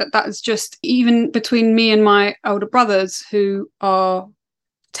 I think that is just even between me and my older brothers, who are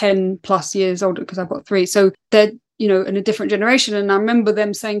 10 plus years older, because I've got 3. So they're, in a different generation. And I remember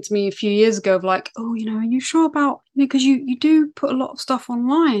them saying to me a few years ago of like, oh, are you sure about, because you do put a lot of stuff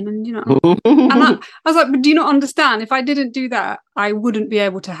online, and, and I was like, but do you not understand? If I didn't do that, I wouldn't be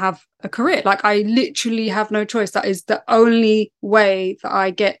able to have a career. Like, I literally have no choice. That is the only way that I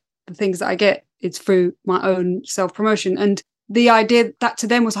get the things that I get. It's through my own self-promotion. And the idea that to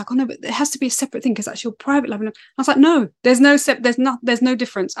them was like, oh no, but it has to be a separate thing because that's your private life. And I was like, no, there's no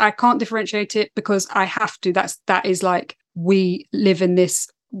difference. I can't differentiate it because I have to. That is like, we live in this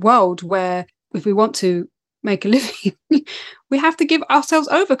world where if we want to make a living, we have to give ourselves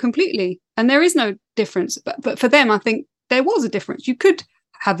over completely. And there is no difference. But for them, I think there was a difference. You could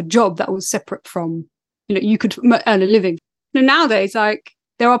have a job that was separate from, you could earn a living. Nowadays, like,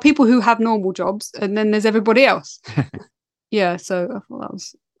 there are people who have normal jobs, and then there's everybody else. Yeah, so I thought that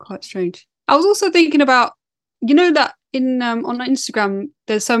was quite strange. I was also thinking about, that in on Instagram,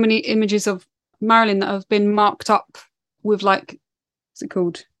 there's so many images of Marilyn that have been marked up with, like, what's it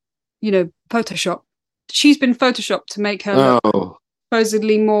called? Photoshop. She's been photoshopped to make her look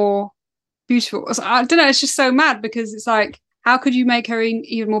supposedly more beautiful. So, I don't know, it's just so mad because it's like, how could you make her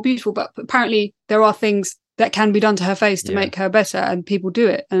even more beautiful? But apparently there are things that can be done to her face to make her better, and people do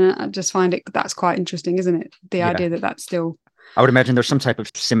it. And I just find that's quite interesting, isn't it? The idea that that's still... I would imagine there's some type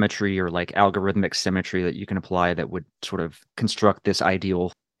of symmetry or like algorithmic symmetry that you can apply that would sort of construct this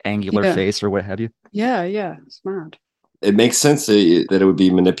ideal angular face or what have you. Yeah, it's mad. It makes sense that it would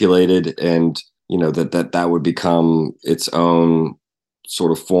be manipulated, and that would become its own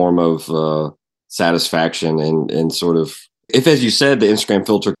sort of form of satisfaction, and sort of, if, as you said, the Instagram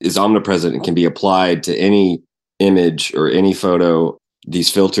filter is omnipresent and can be applied to any image or any photo, these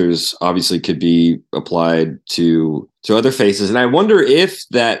filters obviously could be applied to other faces. And I wonder if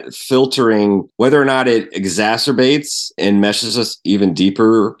that filtering, whether or not it exacerbates and meshes us even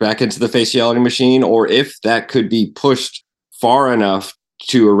deeper back into the faciality machine, or if that could be pushed far enough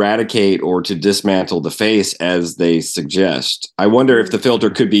to eradicate or to dismantle the face as they suggest. I wonder if the filter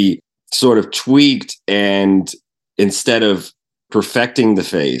could be sort of tweaked, and instead of perfecting the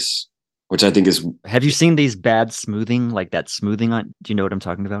face, which I think is... Have you seen these bad smoothing, like that smoothing on? Do you know what I'm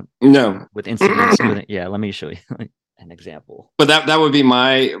talking about? No. With Instagram smoothing? Yeah, let me show you an example. But that would be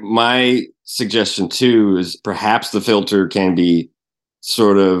my suggestion too, is perhaps the filter can be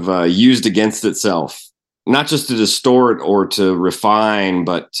sort of used against itself, not just to distort or to refine,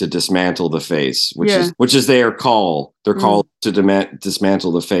 but to dismantle the face, which is their call. They're called to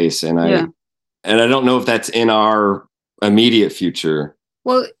dismantle the face, and I don't know if that's in our immediate future.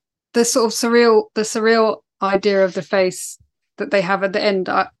 Well, the sort of surreal idea of the face that they have at the end,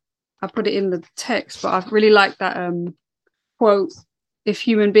 I put it in the text, but I really like that quote: "If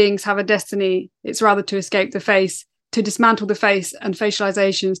human beings have a destiny, it's rather to escape the face, to dismantle the face and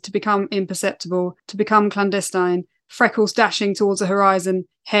facializations, to become imperceptible, to become clandestine, freckles dashing towards the horizon,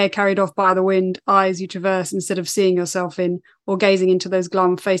 hair carried off by the wind, eyes you traverse instead of seeing yourself in, or gazing into those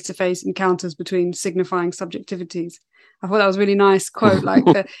glum face-to-face encounters between signifying subjectivities." I thought that was a really nice quote, like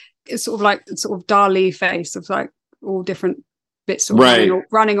it's sort of Dali face of like all different bits of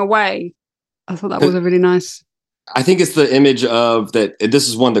running away. I thought that was a really nice... I think it's the image of that. This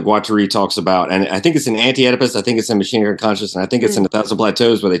is one that Guattari talks about, and I think it's in Anti-Oedipus. I think it's in Machine Gun Conscious, and I think it's in A Thousand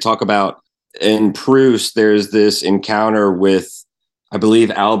Plateaus, where they talk about, in Proust, there's this encounter with, I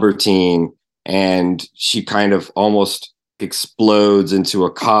believe, Albertine, and she kind of almost explodes into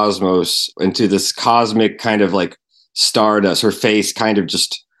a cosmos, into this cosmic kind of like stardust. Her face kind of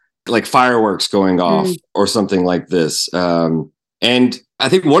just like fireworks going off or something like this. And I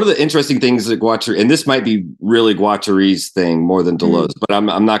think one of the interesting things that Guattari, and this might be really Guattari's thing more than Deleuze, but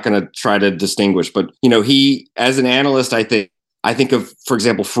I'm not going to try to distinguish. But, he, as an analyst, I think of, for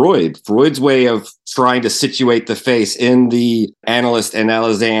example, Freud's way of trying to situate the face in the analyst and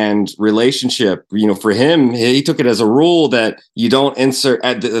Alexandre relationship. For him, he took it as a rule that you don't insert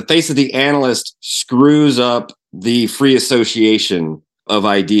at the face of the analyst screws up the free association of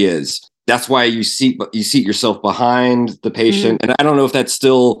ideas. that's why you seat yourself behind the patient. And I don't know if that's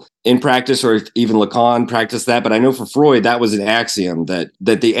still in practice or if even Lacan practiced that, but I know for Freud, that was an axiom that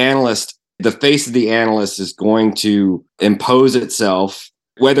the analyst, the face of the analyst is going to impose itself,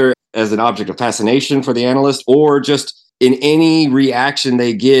 whether as an object of fascination for the analyst or just in any reaction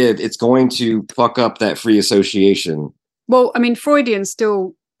they give, it's going to fuck up that free association. Well, I mean, Freudians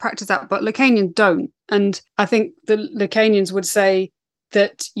still practice that, but Lacanians don't. And I think the Lacanians would say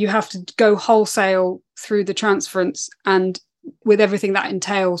that you have to go wholesale through the transference and with everything that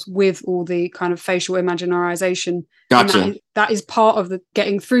entails with all the kind of facial imaginarization. Gotcha. That is part of the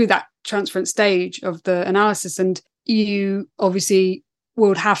getting through that transference stage of the analysis. And you obviously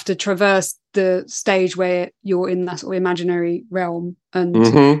would have to traverse the stage where you're in that sort of imaginary realm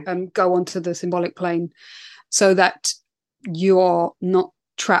and go onto the symbolic plane so that you're not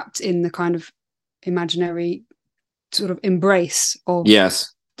trapped in the kind of imaginary sort of embrace of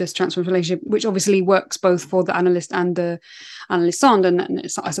this transference relationship, which obviously works both for the analyst and the analysand, and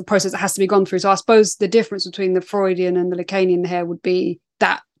it's a process that has to be gone through. So I suppose the difference between the Freudian and the Lacanian here would be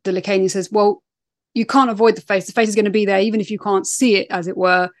that the Lacanian says, well, you can't avoid the face. The face is going to be there even if you can't see it, as it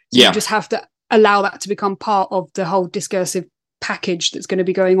were. So you just have to allow that to become part of the whole discursive package that's going to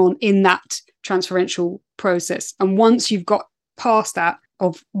be going on in that transferential process. And once you've got past that,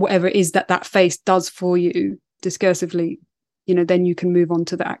 of whatever it is that face does for you discursively, then you can move on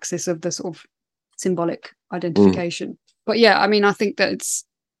to the axis of the sort of symbolic identification. But yeah, I mean, I think that it's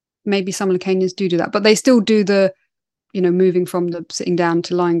maybe some Lacanians do that, but they still do the, moving from the sitting down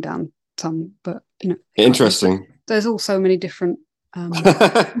to lying down some, but, Interesting. There's all so many different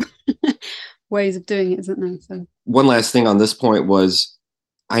ways of doing it, isn't there? So one last thing on this point was,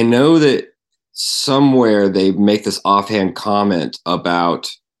 I know that somewhere they make this offhand comment about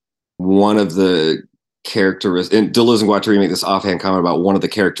one of the characteristics, and Deleuze and Guattari make this offhand comment about one of the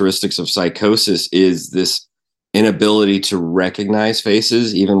characteristics of psychosis is this inability to recognize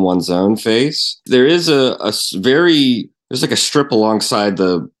faces, even one's own face. There is there's like a strip alongside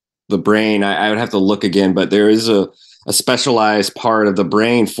the brain. I would have to look again, but there is a specialized part of the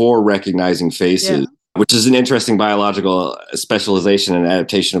brain for recognizing faces, which is an interesting biological specialization and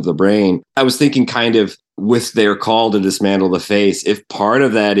adaptation of the brain. I was thinking kind of with their call to dismantle the face, if part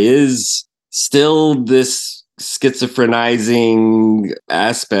of that is still this schizophrenizing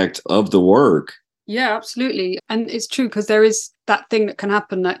aspect of the work. Yeah, absolutely. And it's true because there is that thing that can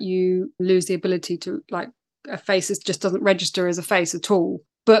happen that you lose the ability to, like, a face just doesn't register as a face at all.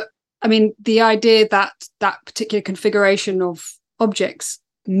 But I mean, the idea that that particular configuration of objects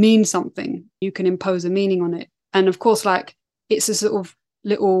means something, you can impose a meaning on it. And of course, like, it's a sort of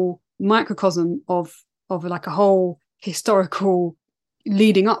little microcosm of like a whole historical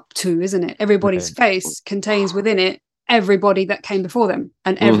leading up to, isn't it? Everybody's face contains within it everybody that came before them,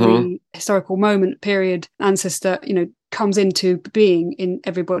 and every historical moment, period, ancestor, comes into being in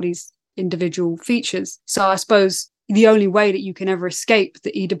everybody's individual features. So I suppose the only way that you can ever escape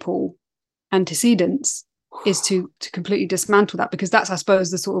the Oedipal antecedents is to completely dismantle that, because that's, I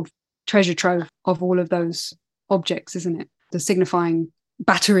suppose, the sort of treasure trove of all of those objects, isn't it? The signifying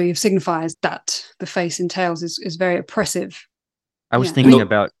battery of signifiers that the face entails is very oppressive. I was thinking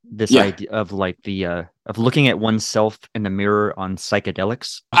about this idea of like of looking at oneself in the mirror on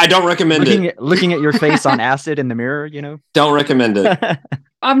psychedelics. I don't recommend it. Looking at your face on acid in the mirror, Don't recommend it.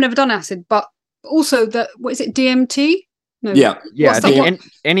 I've never done acid, but also what is it, DMT? No. Yeah. I think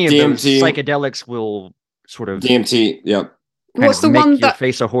any of those psychedelics will sort of DMT. Yep. What's the make one your that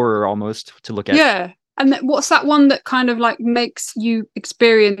face a horror almost to look at? Yeah, and what's that one that kind of like makes you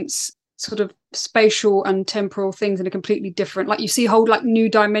experience sort of spatial and temporal things in a completely different, like you see whole like new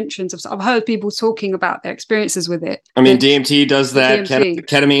dimensions of. I've heard people talking about their experiences with it. I mean, DMT does that. DMT.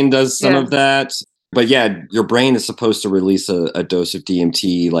 Ketamine does some of that. But yeah, your brain is supposed to release a dose of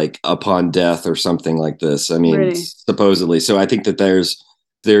DMT like upon death or something like this. I mean, really? Supposedly. So I think that there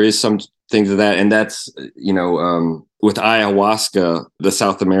is some things of that, and that's with ayahuasca, the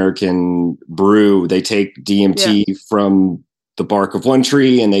South American brew, they take DMT from the bark of one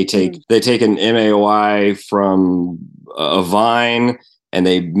tree, and they take an MAOI from a vine, and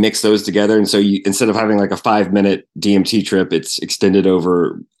they mix those together. And so instead of having like a 5-minute DMT trip, it's extended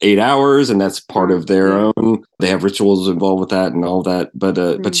over 8 hours, and that's part of their own. They have rituals involved with that and all that.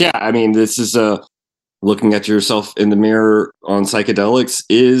 But yeah, I mean, this is looking at yourself in the mirror on psychedelics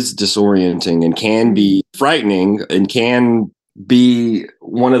is disorienting and can be frightening, and can be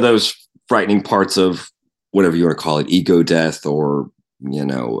one of those frightening parts of whatever you want to call it, ego death, or,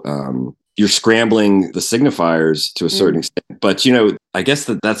 you're scrambling the signifiers to a certain extent. But, I guess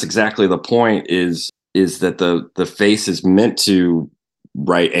that's exactly the point is that the face is meant to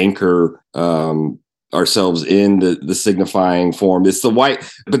right, anchor ourselves in the signifying form. It's the white,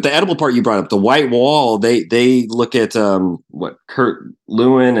 but the edible part you brought up, the white wall, they look at what Kurt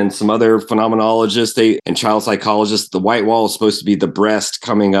Lewin and some other phenomenologists and child psychologists, the white wall is supposed to be the breast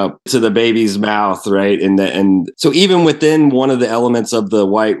coming up to the baby's mouth, right? And so even within one of the elements of the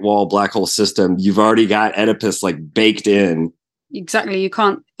white wall black hole system, you've already got Oedipus like baked in. Exactly. You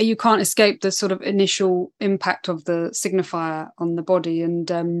can't escape the sort of initial impact of the signifier on the body. And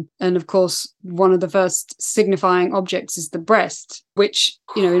of course, one of the first signifying objects is the breast, which,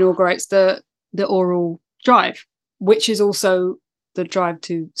 inaugurates the oral drive, which is also the drive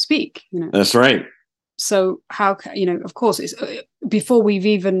to speak. That's right. So how of course, it's before we've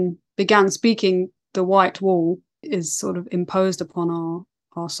even began speaking, the white wall is sort of imposed upon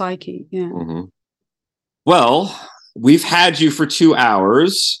our psyche. Yeah. Mm-hmm. Well, we've had you for 2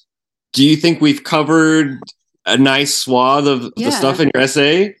 hours. Do you think we've covered a nice swath of the stuff in your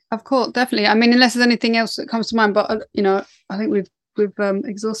essay? Of course, definitely. I mean, unless there's anything else that comes to mind, but I think we've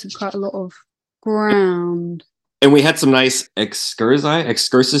exhausted quite a lot of ground. And we had some nice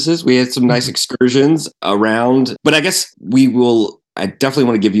excursuses. We had some nice excursions around. But I guess I definitely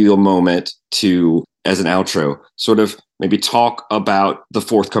want to give you a moment to, as an outro, sort of maybe talk about the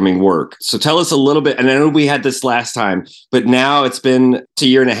forthcoming work. So tell us a little bit, and I know we had this last time, but now it's been a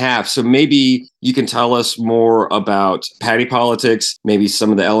year and a half. So maybe you can tell us more about Patty Politics, maybe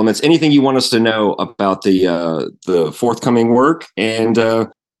some of the elements, anything you want us to know about the forthcoming work, and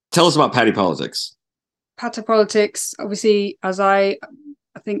tell us about Patty Politics. Patty Politics, obviously, as I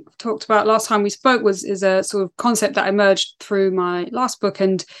think talked about last time we spoke, is a sort of concept that emerged through my last book,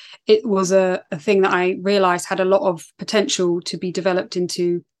 and it was a thing that I realized had a lot of potential to be developed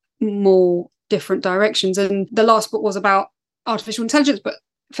into more different directions. And the last book was about artificial intelligence, but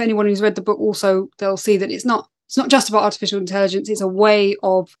for anyone who's read the book also, they'll see that it's not just about artificial intelligence. It's a way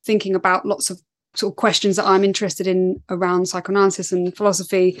of thinking about lots of sort of questions that I'm interested in around psychoanalysis and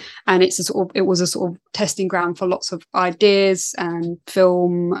philosophy, and it was a sort of testing ground for lots of ideas and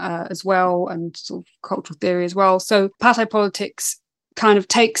film as well, and sort of cultural theory as well. So Patty Politics kind of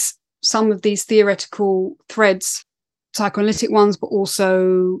takes some of these theoretical threads, psychoanalytic ones, but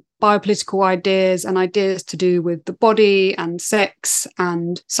also biopolitical ideas and ideas to do with the body and sex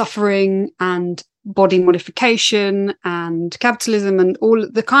and suffering and body modification and capitalism and all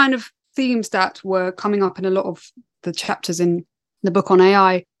the kind of themes that were coming up in a lot of the chapters in the book on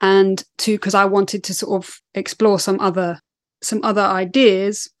AI, and because I wanted to sort of explore some other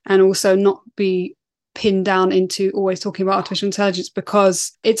ideas and also not be pinned down into always talking about artificial intelligence,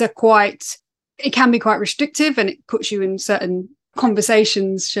 because it can be quite restrictive, and it puts you in certain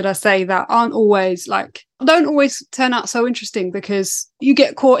conversations, should I say, that don't always turn out so interesting, because you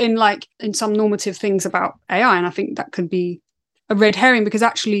get caught in some normative things about AI, and I think that could be a red herring, because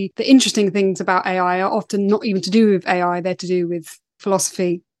actually the interesting things about AI are often not even to do with AI, they're to do with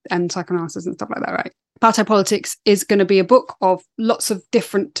philosophy and psychoanalysis and stuff like that, right? Patty Politics is going to be a book of lots of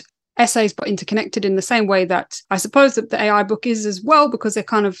different essays, but interconnected in the same way that I suppose that the AI book is as well, because they're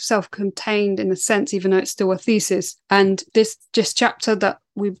kind of self-contained in a sense, even though it's still a thesis. And this just chapter that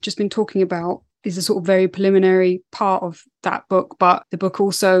we've just been talking about is a sort of very preliminary part of that book, but the book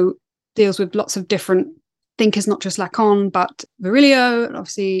also deals with lots of different thinkers, not just Lacan, but Virilio,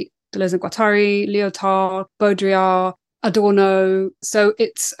 obviously Deleuze and Guattari, Lyotard, Baudrillard, Adorno. So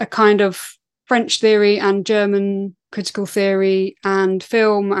it's a kind of French theory and German critical theory and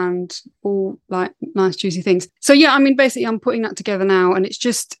film and all like nice juicy things. So yeah, I mean, basically I'm putting that together now, and it's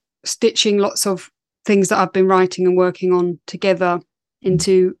just stitching lots of things that I've been writing and working on together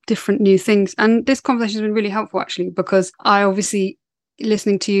into different new things. And this conversation has been really helpful, actually, because I obviously,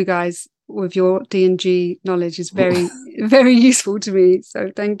 listening to you guys with your D&G knowledge is very, very useful to me.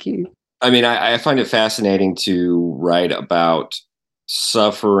 So thank you. I mean, I find it fascinating to write about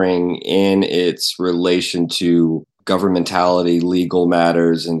suffering in its relation to governmentality, legal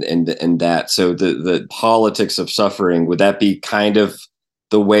matters, and that. So the politics of suffering, would that be kind of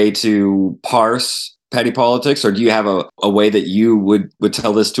the way to parse Patty Politics, or do you have a way that you would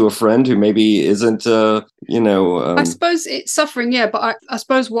tell this to a friend who maybe isn't, I suppose it's suffering, yeah, but I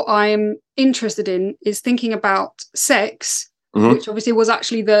suppose what I am interested in is thinking about sex, which obviously was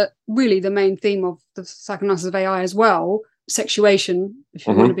actually the main theme of the psychoanalysis of AI as well, sexuation, if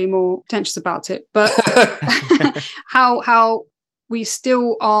you want to be more pretentious about it, but how we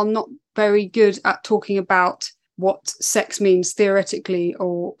still are not very good at talking about what sex means theoretically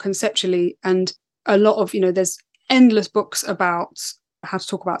or conceptually, and a lot of, there's endless books about how to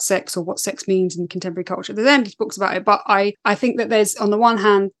talk about sex or what sex means in contemporary culture. There's endless books about it, but I think that there's, on the one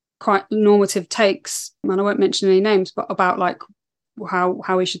hand, quite normative takes, and I won't mention any names, but about like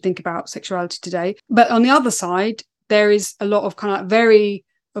how we should think about sexuality today. But on the other side, there is a lot of kind of like very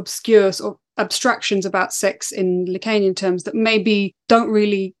obscure sort of abstractions about sex in Lacanian terms that maybe don't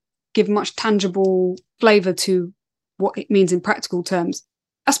really give much tangible flavor to what it means in practical terms.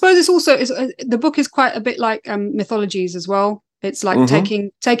 I suppose it's also the book is quite a bit like mythologies as well. It's like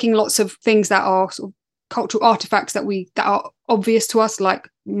taking lots of things that are sort of cultural artifacts that are obvious to us, like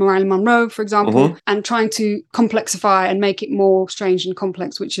Marilyn Monroe, for example, and trying to complexify and make it more strange and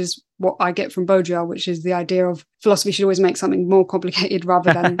complex, which is what I get from Baudrillard, which is the idea of philosophy should always make something more complicated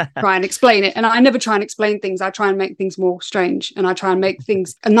rather than try and explain it. And I never try and explain things. I try and make things more strange, and I try and make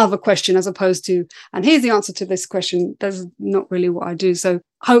things another question as opposed to, and here's the answer to this question. That's not really what I do. So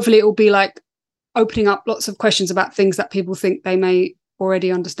hopefully it will be like opening up lots of questions about things that people think they may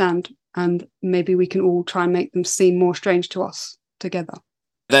already understand. And maybe we can all try and make them seem more strange to us together.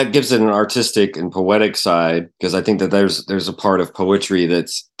 That gives it an artistic and poetic side, because I think that there's a part of poetry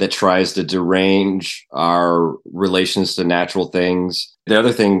that tries to derange our relations to natural things. The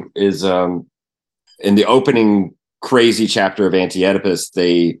other thing is in the opening crazy chapter of Anti-Oedipus,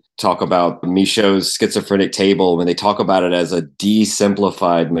 they talk about Michaud's schizophrenic table when they talk about it as a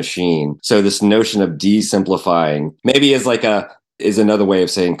de-simplified machine. So this notion of de-simplifying maybe is another way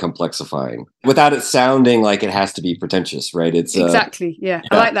of saying complexifying without it sounding like it has to be pretentious, right? It's exactly. Yeah.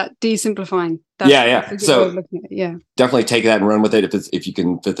 I like that. De-simplifying. That's so definitely take that and run with it if you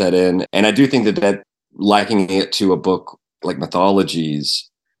can fit that in. And I do think that likening it to a book like Mythologies,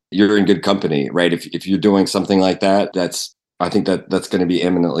 you're in good company, right? If you're doing something like that, I think that's going to be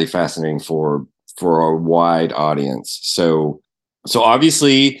eminently fascinating for a wide audience. So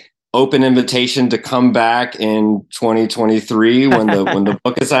obviously, open invitation to come back in 2023 when the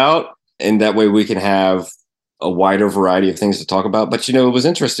book is out, and that way we can have a wider variety of things to talk about. But it was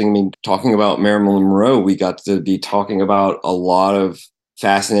interesting. I mean, talking about Marilyn Monroe, we got to be talking about a lot of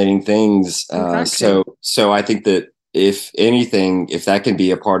fascinating things. Exactly. So I think that if anything, if that can be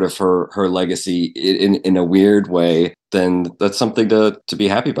a part of her legacy in a weird way, then that's something to be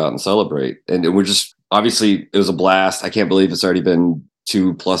happy about and celebrate. And we're just, obviously it was a blast. I can't believe it's already been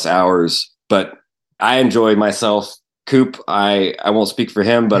 2+ hours, but I enjoyed myself. Coop, I won't speak for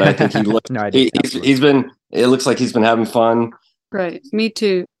him, but I think it looks like he's been having fun. Great. Me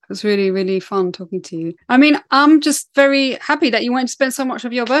too. It was really, really fun talking to you. I mean, I'm just very happy that you went to spend so much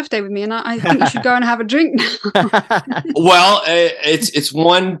of your birthday with me, and I think you should go and have a drink now. Well, it's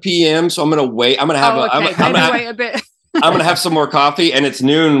 1 p.m., so I'm going to wait. I'm going to have wait a bit. I'm going to have some more coffee, and it's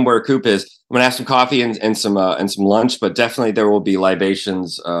noon where Coop is. I'm going to have some coffee and some lunch, but definitely there will be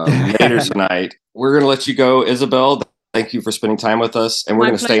libations later tonight. We're going to let you go, Isabel. Thank you for spending time with us, and we're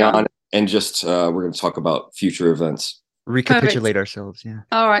going to stay on and just we're going to talk about future events. Recapitulate ourselves. Yeah.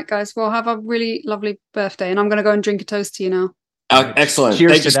 All right, guys. Well, have a really lovely birthday, and I'm going to go and drink a toast to you now. Excellent.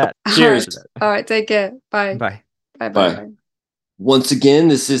 Cheers Thank to that. Cheers. All right. Take care. Bye. Bye. Bye. Once again,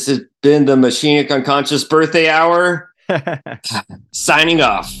 this has been the Machinic Unconscious Birthday Hour. Signing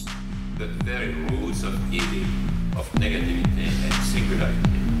off. The very roots of evil, of negativity and singularity,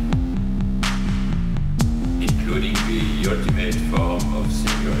 including the ultimate form of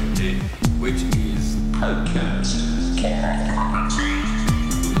singularity, which is outcast. To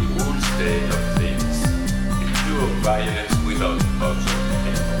the whole state of things, the pure violence without object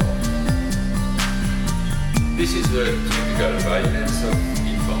anymore. This is the typical violence of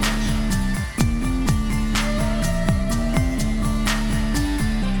information.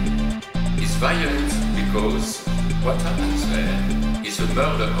 It's violent because what happens there is a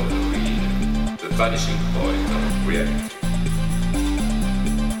murder of the real, the vanishing point of reality.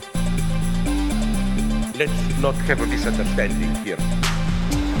 Let's not have a misunderstanding here.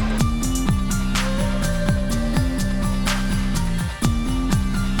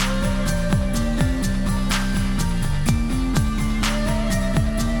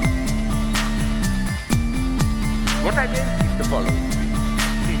 What I meant is the following.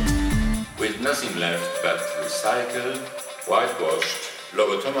 With nothing left but recycled, whitewashed,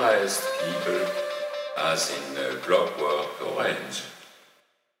 lobotomized people, as in Clockwork Orange.